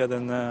more happier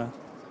than.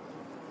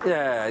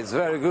 Yeah, it's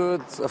very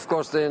good. Of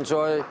course, they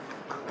enjoy.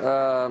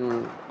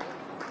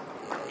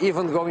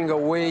 Even going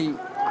away,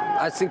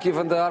 I think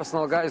even the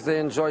Arsenal guys, they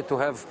enjoy to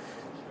have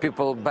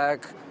people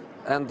back.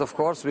 And of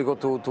course, we go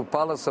to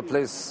Palace, a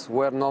place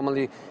where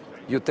normally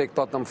you take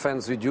Tottenham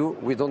fans with you.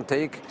 We don't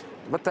take.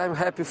 But I'm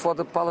happy for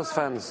the Palace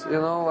fans. You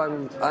know,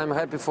 I'm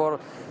happy for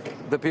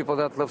the people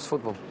that loves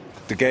football.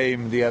 The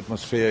game, the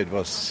atmosphere, it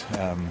was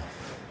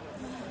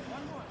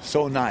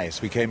so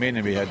nice. We came in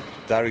and we had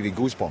directly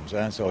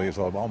goosebumps. So you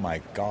thought, oh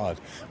my God.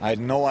 I had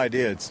no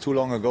idea. It's too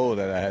long ago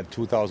that I had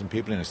 2,000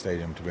 people in the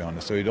stadium, to be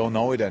honest. So you don't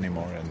know it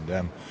anymore.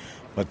 And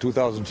but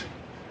 2,000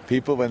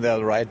 people, when they're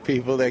the right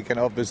people, they can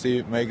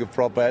obviously make a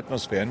proper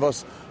atmosphere. And it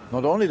was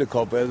not only the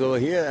Copa, they were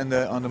here and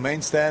on the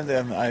main stand.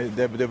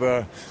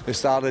 They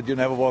started "You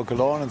Never Walk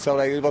Alone" and so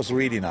like. It was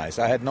really nice.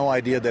 I had no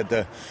idea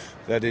that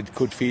it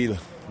could feel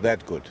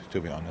that good, to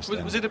be honest.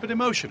 Was it a bit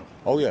emotional?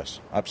 Oh yes,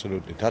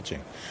 absolutely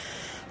touching.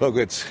 Look,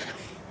 we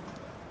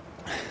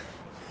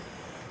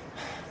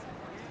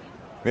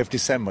have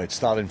December. It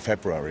started in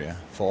February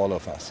for all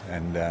of us,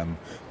 and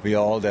we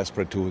are all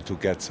desperate to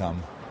get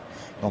some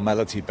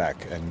normality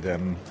back.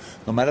 And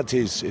normality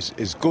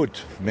is good.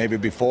 Maybe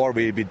before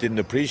we didn't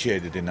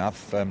appreciate it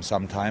enough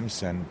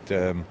sometimes. And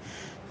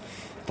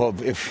but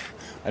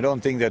I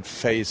don't think that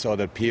phase or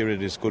that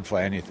period is good for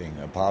anything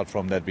apart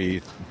from that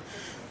we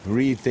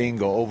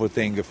rethink or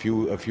overthink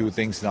a few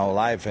things in our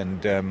life.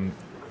 And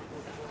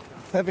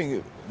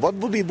having what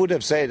we would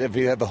have said if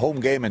we have a home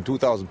game and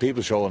 2,000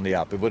 people show only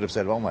up, we would have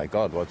said, oh my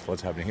God,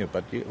 what's happening here?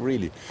 But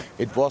really,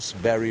 it was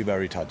very,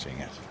 very touching.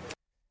 Yes.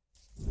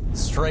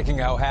 Striking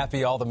how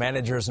happy all the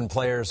managers and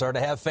players are to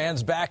have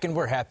fans back, and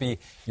we're happy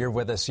you're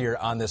with us here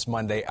on this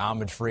Monday.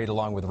 Ahmed Fareed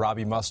along with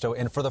Robbie Mustoe.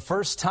 And for the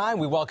first time,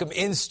 we welcome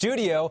in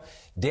studio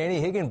Danny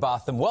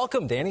Higginbotham.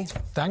 Welcome, Danny.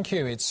 Thank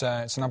you. It's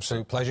an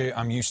absolute pleasure.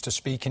 I'm used to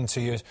speaking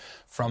to you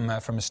from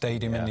a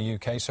stadium in the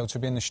UK, so to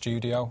be in the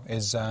studio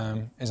is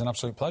an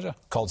absolute pleasure.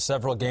 Called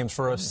several games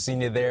for us,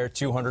 seen you there,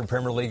 200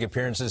 Premier League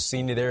appearances,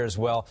 seen you there as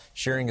well,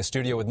 sharing a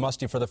studio with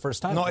Musty for the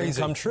first time. Not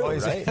easy. Come true,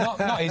 right?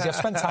 Not easy. I've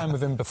spent time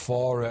with him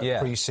before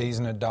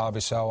pre-season at Derby,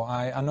 so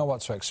I know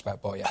what to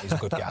expect, but yeah, he's a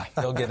good guy.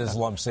 He'll get his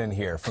lumps in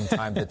here from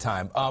time to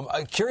time.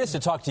 Curious to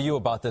talk to you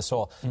about this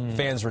whole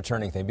fans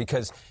returning thing,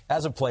 because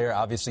as a player,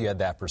 obviously you had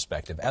that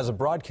perspective. As a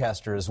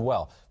broadcaster as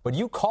well. But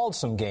you called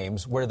some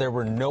games where there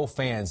were no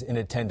fans in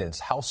attendance.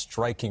 How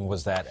striking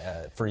was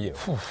that for you?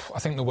 I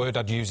think the word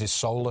I'd use is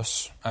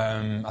soulless.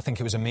 I think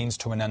it was a means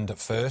to an end at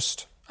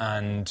first,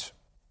 and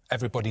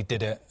everybody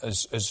did it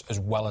as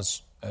well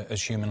as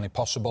humanly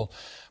possible.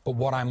 But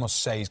what I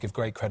must say is give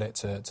great credit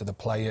to the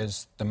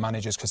players, the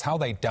managers, because how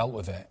they dealt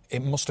with it,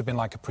 it must have been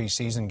like a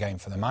pre-season game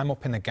for them. I'm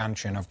up in the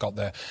gantry and I've got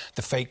the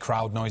fake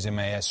crowd noise in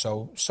my ear,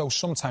 so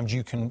sometimes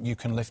you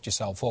can lift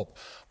yourself up.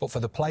 But for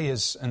the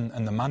players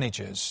and the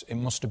managers, it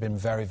must have been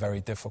very, very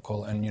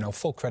difficult, and,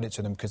 full credit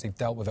to them because they've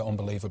dealt with it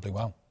unbelievably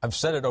well. I've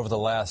said it over the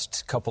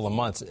last couple of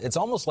months. It's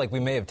almost like we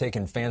may have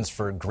taken fans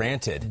for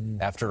granted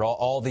after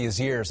all these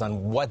years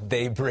on what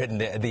they bring,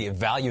 the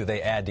value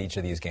they add to each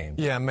of these games.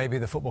 Yeah, Yeah, maybe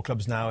the football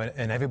clubs now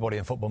and everybody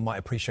in football might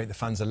appreciate the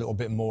fans a little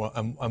bit more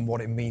and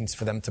what it means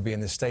for them to be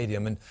in the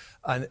stadium. And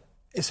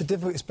it's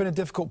been a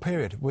difficult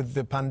period with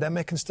the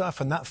pandemic and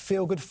stuff, and that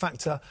feel-good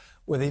factor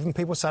with even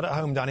people sat at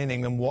home down in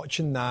England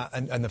watching that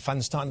and the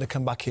fans starting to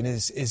come back in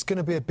is going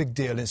to be a big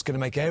deal, and it's going to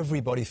make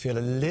everybody feel a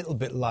little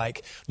bit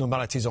like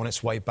normality's on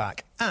its way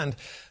back. And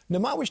no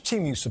matter which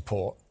team you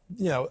support,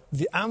 you know,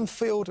 the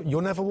Anfield,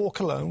 You'll Never Walk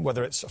Alone,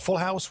 whether it's Full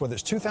House, whether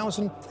it's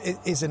 2000, it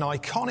is an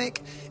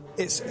iconic...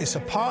 It's a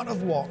part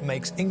of what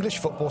makes English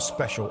football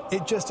special.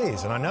 It just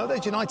is. And I know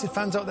there's United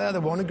fans out there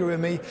that won't agree with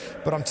me,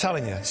 but I'm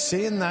telling you,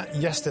 seeing that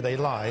yesterday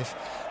live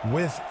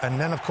and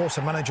then, of course,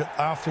 a manager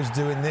afterwards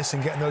doing this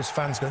and getting those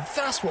fans going,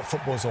 that's what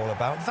football's all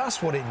about.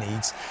 That's what it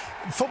needs.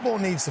 Football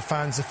needs the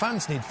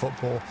fans need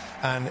football,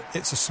 and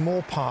it's a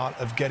small part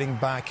of getting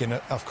back,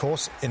 of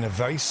course, in a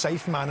very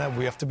safe manner.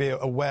 We have to be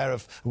aware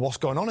of what's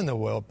going on in the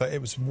world, but it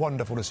was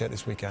wonderful to see it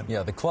this weekend.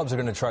 Yeah, the clubs are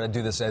going to try to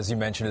do this, as you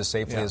mentioned, as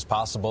safely as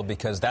possible,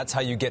 because that's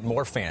how you get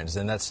more fans,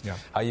 and that's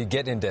how you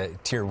get into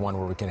Tier 1,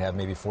 where we can have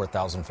maybe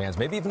 4,000 fans,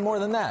 maybe even more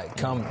than that,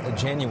 come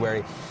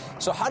January.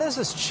 So how does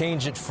this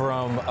change it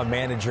from a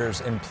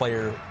manager's and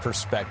player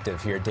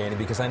perspective here, Danny?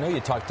 Because I know you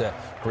talked to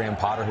Graham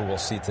Potter, who we'll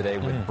see today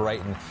with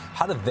Brighton.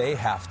 How do they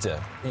have to,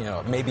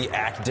 maybe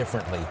act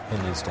differently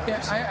in these times?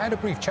 Yeah, I had a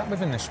brief chat with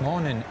him this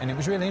morning, and it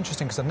was really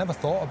interesting because I'd never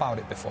thought about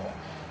it before.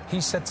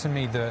 He said to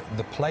me that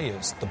the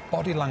players, the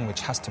body language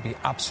has to be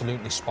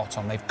absolutely spot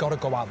on. They've got to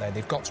go out there.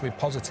 They've got to be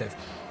positive.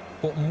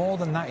 But more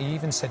than that, he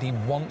even said he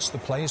wants the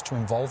players to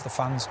involve the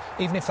fans,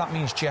 even if that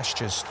means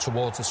gestures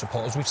towards the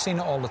supporters. We've seen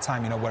it all the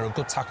time, where a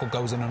good tackle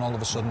goes in and all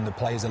of a sudden the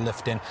players are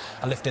lifting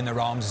their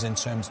arms in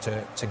terms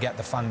to get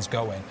the fans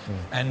going.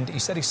 And he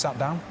said he sat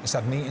down, he's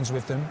had meetings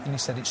with them, and he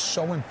said it's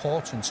so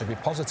important to be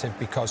positive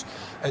because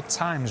at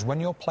times when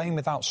you're playing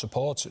without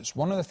supporters,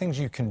 one of the things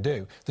you can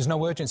do, there's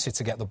no urgency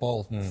to get the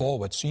ball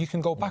forward, so you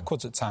can go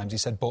backwards at times. He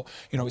said, but,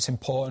 it's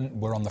important,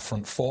 we're on the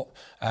front foot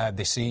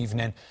this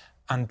evening,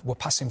 and we're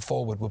passing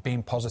forward, we're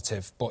being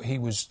positive. But he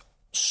was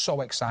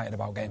so excited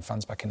about getting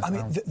fans back in the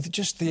ground.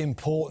 Just the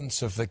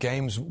importance of the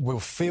games will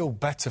feel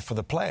better for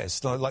the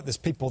players. Like there's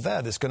people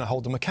there that's going to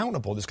hold them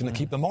accountable, that's going to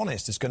keep them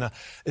honest, it's going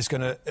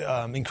to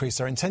increase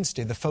their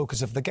intensity, the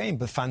focus of the game,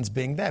 the fans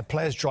being there,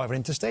 players driving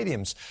into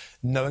stadiums,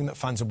 knowing that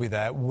fans will be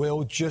there,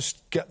 will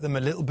just get them a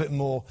little bit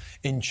more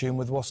in tune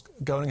with what's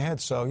going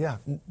ahead. So, yeah,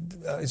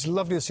 it's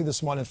lovely to see the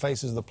smiling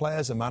faces of the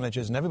players and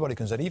managers, and everybody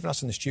comes out, even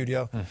us in the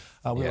studio.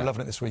 We were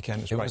loving it this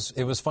weekend.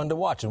 It was fun to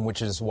watch, and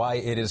which is why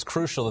it is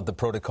crucial that the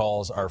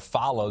protocols are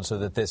followed so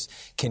that this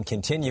can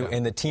continue,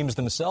 and the teams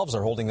themselves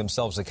are holding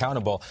themselves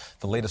accountable.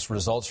 The latest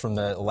results from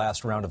the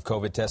last round of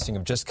COVID testing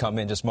have just come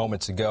in just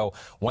moments ago.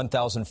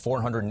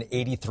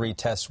 1,483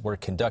 tests were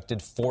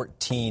conducted,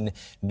 14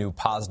 new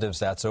positives.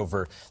 That's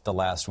over the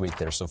last week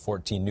there. So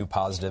 14 new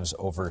positives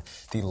over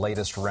the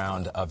latest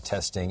round of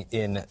testing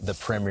in the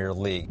Premier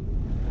League.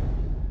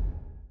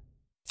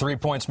 3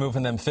 points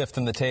moving them fifth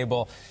in the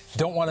table.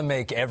 Don't want to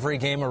make every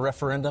game a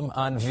referendum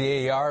on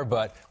VAR,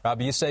 but,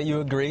 Robbie, you say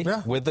you agree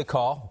with the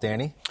call.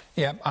 Danny?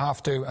 Yeah, I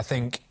have to. I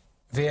think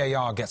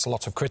VAR gets a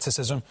lot of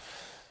criticism,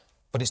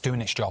 but it's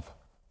doing its job,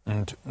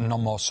 and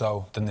none more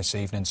so than this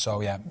evening. So,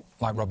 yeah,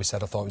 like Robbie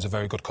said, I thought it was a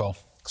very good call.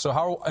 So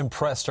how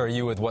impressed are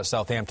you with what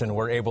Southampton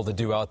were able to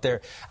do out there?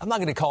 I'm not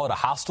going to call it a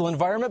hostile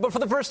environment, but for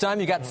the first time,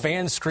 you got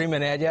fans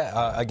screaming at you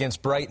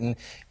against Brighton.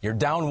 You're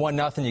down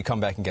 1-0, you come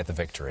back and get the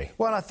victory.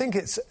 Well, I think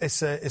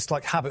it's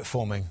like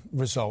habit-forming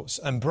results,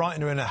 and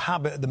Brighton are in a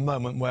habit at the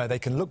moment where they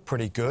can look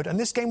pretty good, and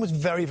this game was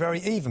very, very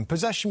even.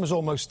 Possession was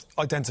almost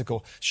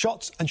identical.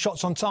 Shots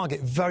on target,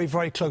 very,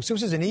 very close.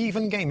 This was an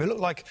even game. It looked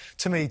like,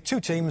 to me,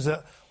 two teams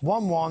that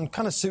 1-1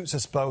 kind of suits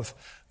us both.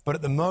 But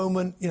at the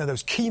moment,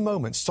 those key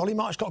moments, Solly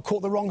March got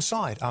caught the wrong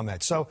side,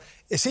 Ahmed. So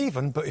it's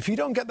even, but if you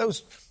don't get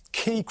those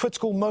key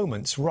critical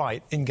moments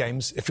right in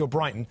games, if you're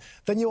Brighton,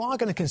 then you are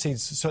going to concede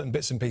certain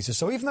bits and pieces.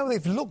 So even though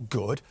they've looked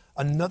good,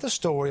 another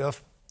story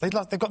of they've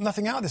got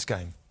nothing out of this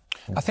game.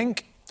 I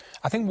think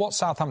what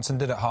Southampton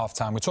did at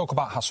half-time, we talk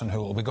about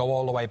Hasenhüttl, we go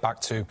all the way back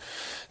to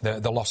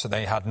the loss that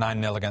they had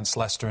 9-0 against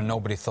Leicester, and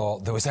nobody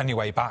thought there was any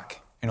way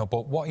back.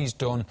 But what he's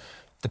done...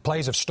 The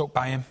players have stuck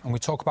by him, and we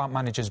talk about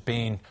managers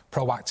being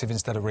proactive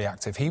instead of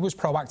reactive. He was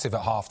proactive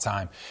at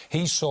half-time.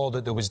 He saw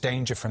that there was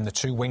danger from the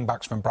two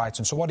wing-backs from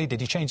Brighton. So what he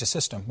did, he changed the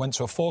system, went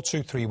to a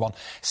 4-2-3-1,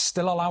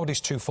 still allowed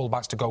his two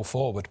full-backs to go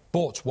forward.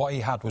 But what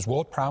he had was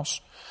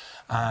Ward-Prowse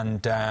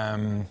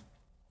and...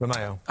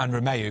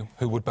 Romeu,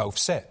 who would both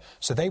sit.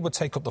 So they would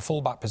take up the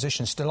full-back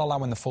position, still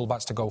allowing the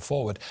full-backs to go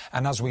forward.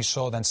 And as we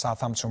saw, then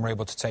Southampton were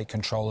able to take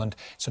control, and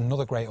it's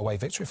another great away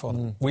victory for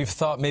them. We've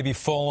thought maybe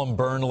Fulham,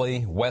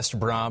 Burnley, West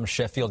Brom,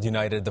 Sheffield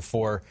United, the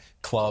four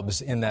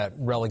clubs in that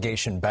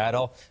relegation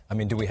battle. I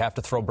mean, do we have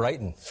to throw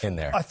Brighton in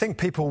there? I think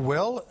people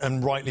will,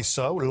 and rightly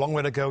so. A long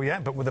way to go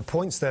yet, but with the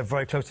points, they're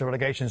very close to the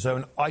relegation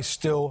zone. I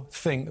still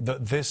think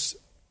that this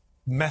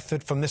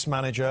method from this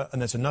manager,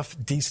 and there's enough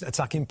decent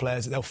attacking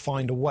players that they'll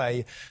find a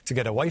way to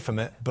get away from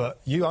it.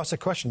 But you asked a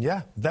question,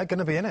 they're going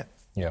to be in it.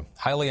 Yeah,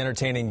 highly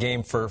entertaining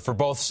game for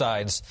both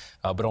sides,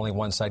 but only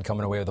one side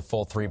coming away with the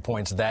full 3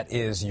 points. That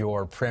is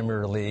your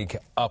Premier League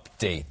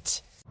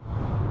update.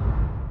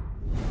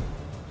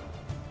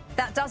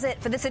 That does it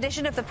for this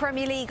edition of the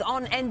Premier League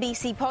on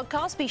NBC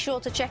podcast. Be sure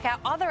to check out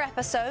other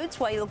episodes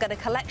where you'll get a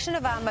collection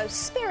of our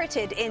most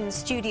spirited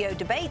in-studio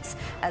debates,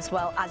 as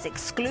well as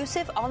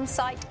exclusive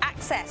on-site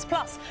access.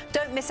 Plus,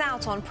 don't miss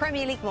out on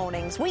Premier League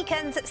mornings,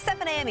 weekends at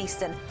 7 a.m.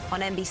 Eastern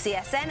on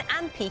NBCSN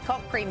and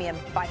Peacock Premium.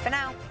 Bye for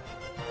now.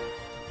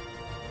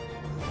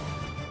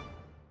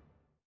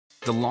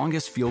 The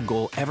longest field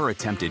goal ever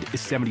attempted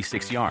is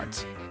 76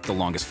 yards. The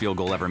longest field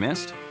goal ever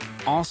missed?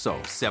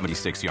 Also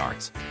 76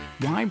 yards.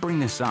 Why bring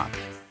this up?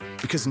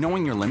 Because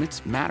knowing your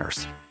limits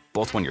matters,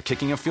 both when you're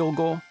kicking a field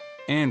goal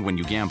and when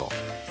you gamble.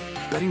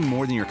 Betting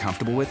more than you're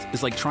comfortable with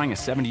is like trying a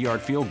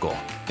 70-yard field goal.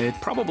 It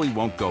probably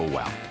won't go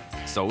well.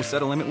 So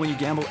set a limit when you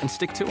gamble and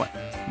stick to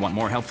it. Want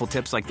more helpful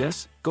tips like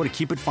this? Go to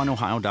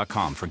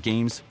keepitfunohio.com for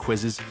games,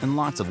 quizzes, and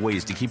lots of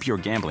ways to keep your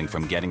gambling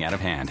from getting out of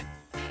hand.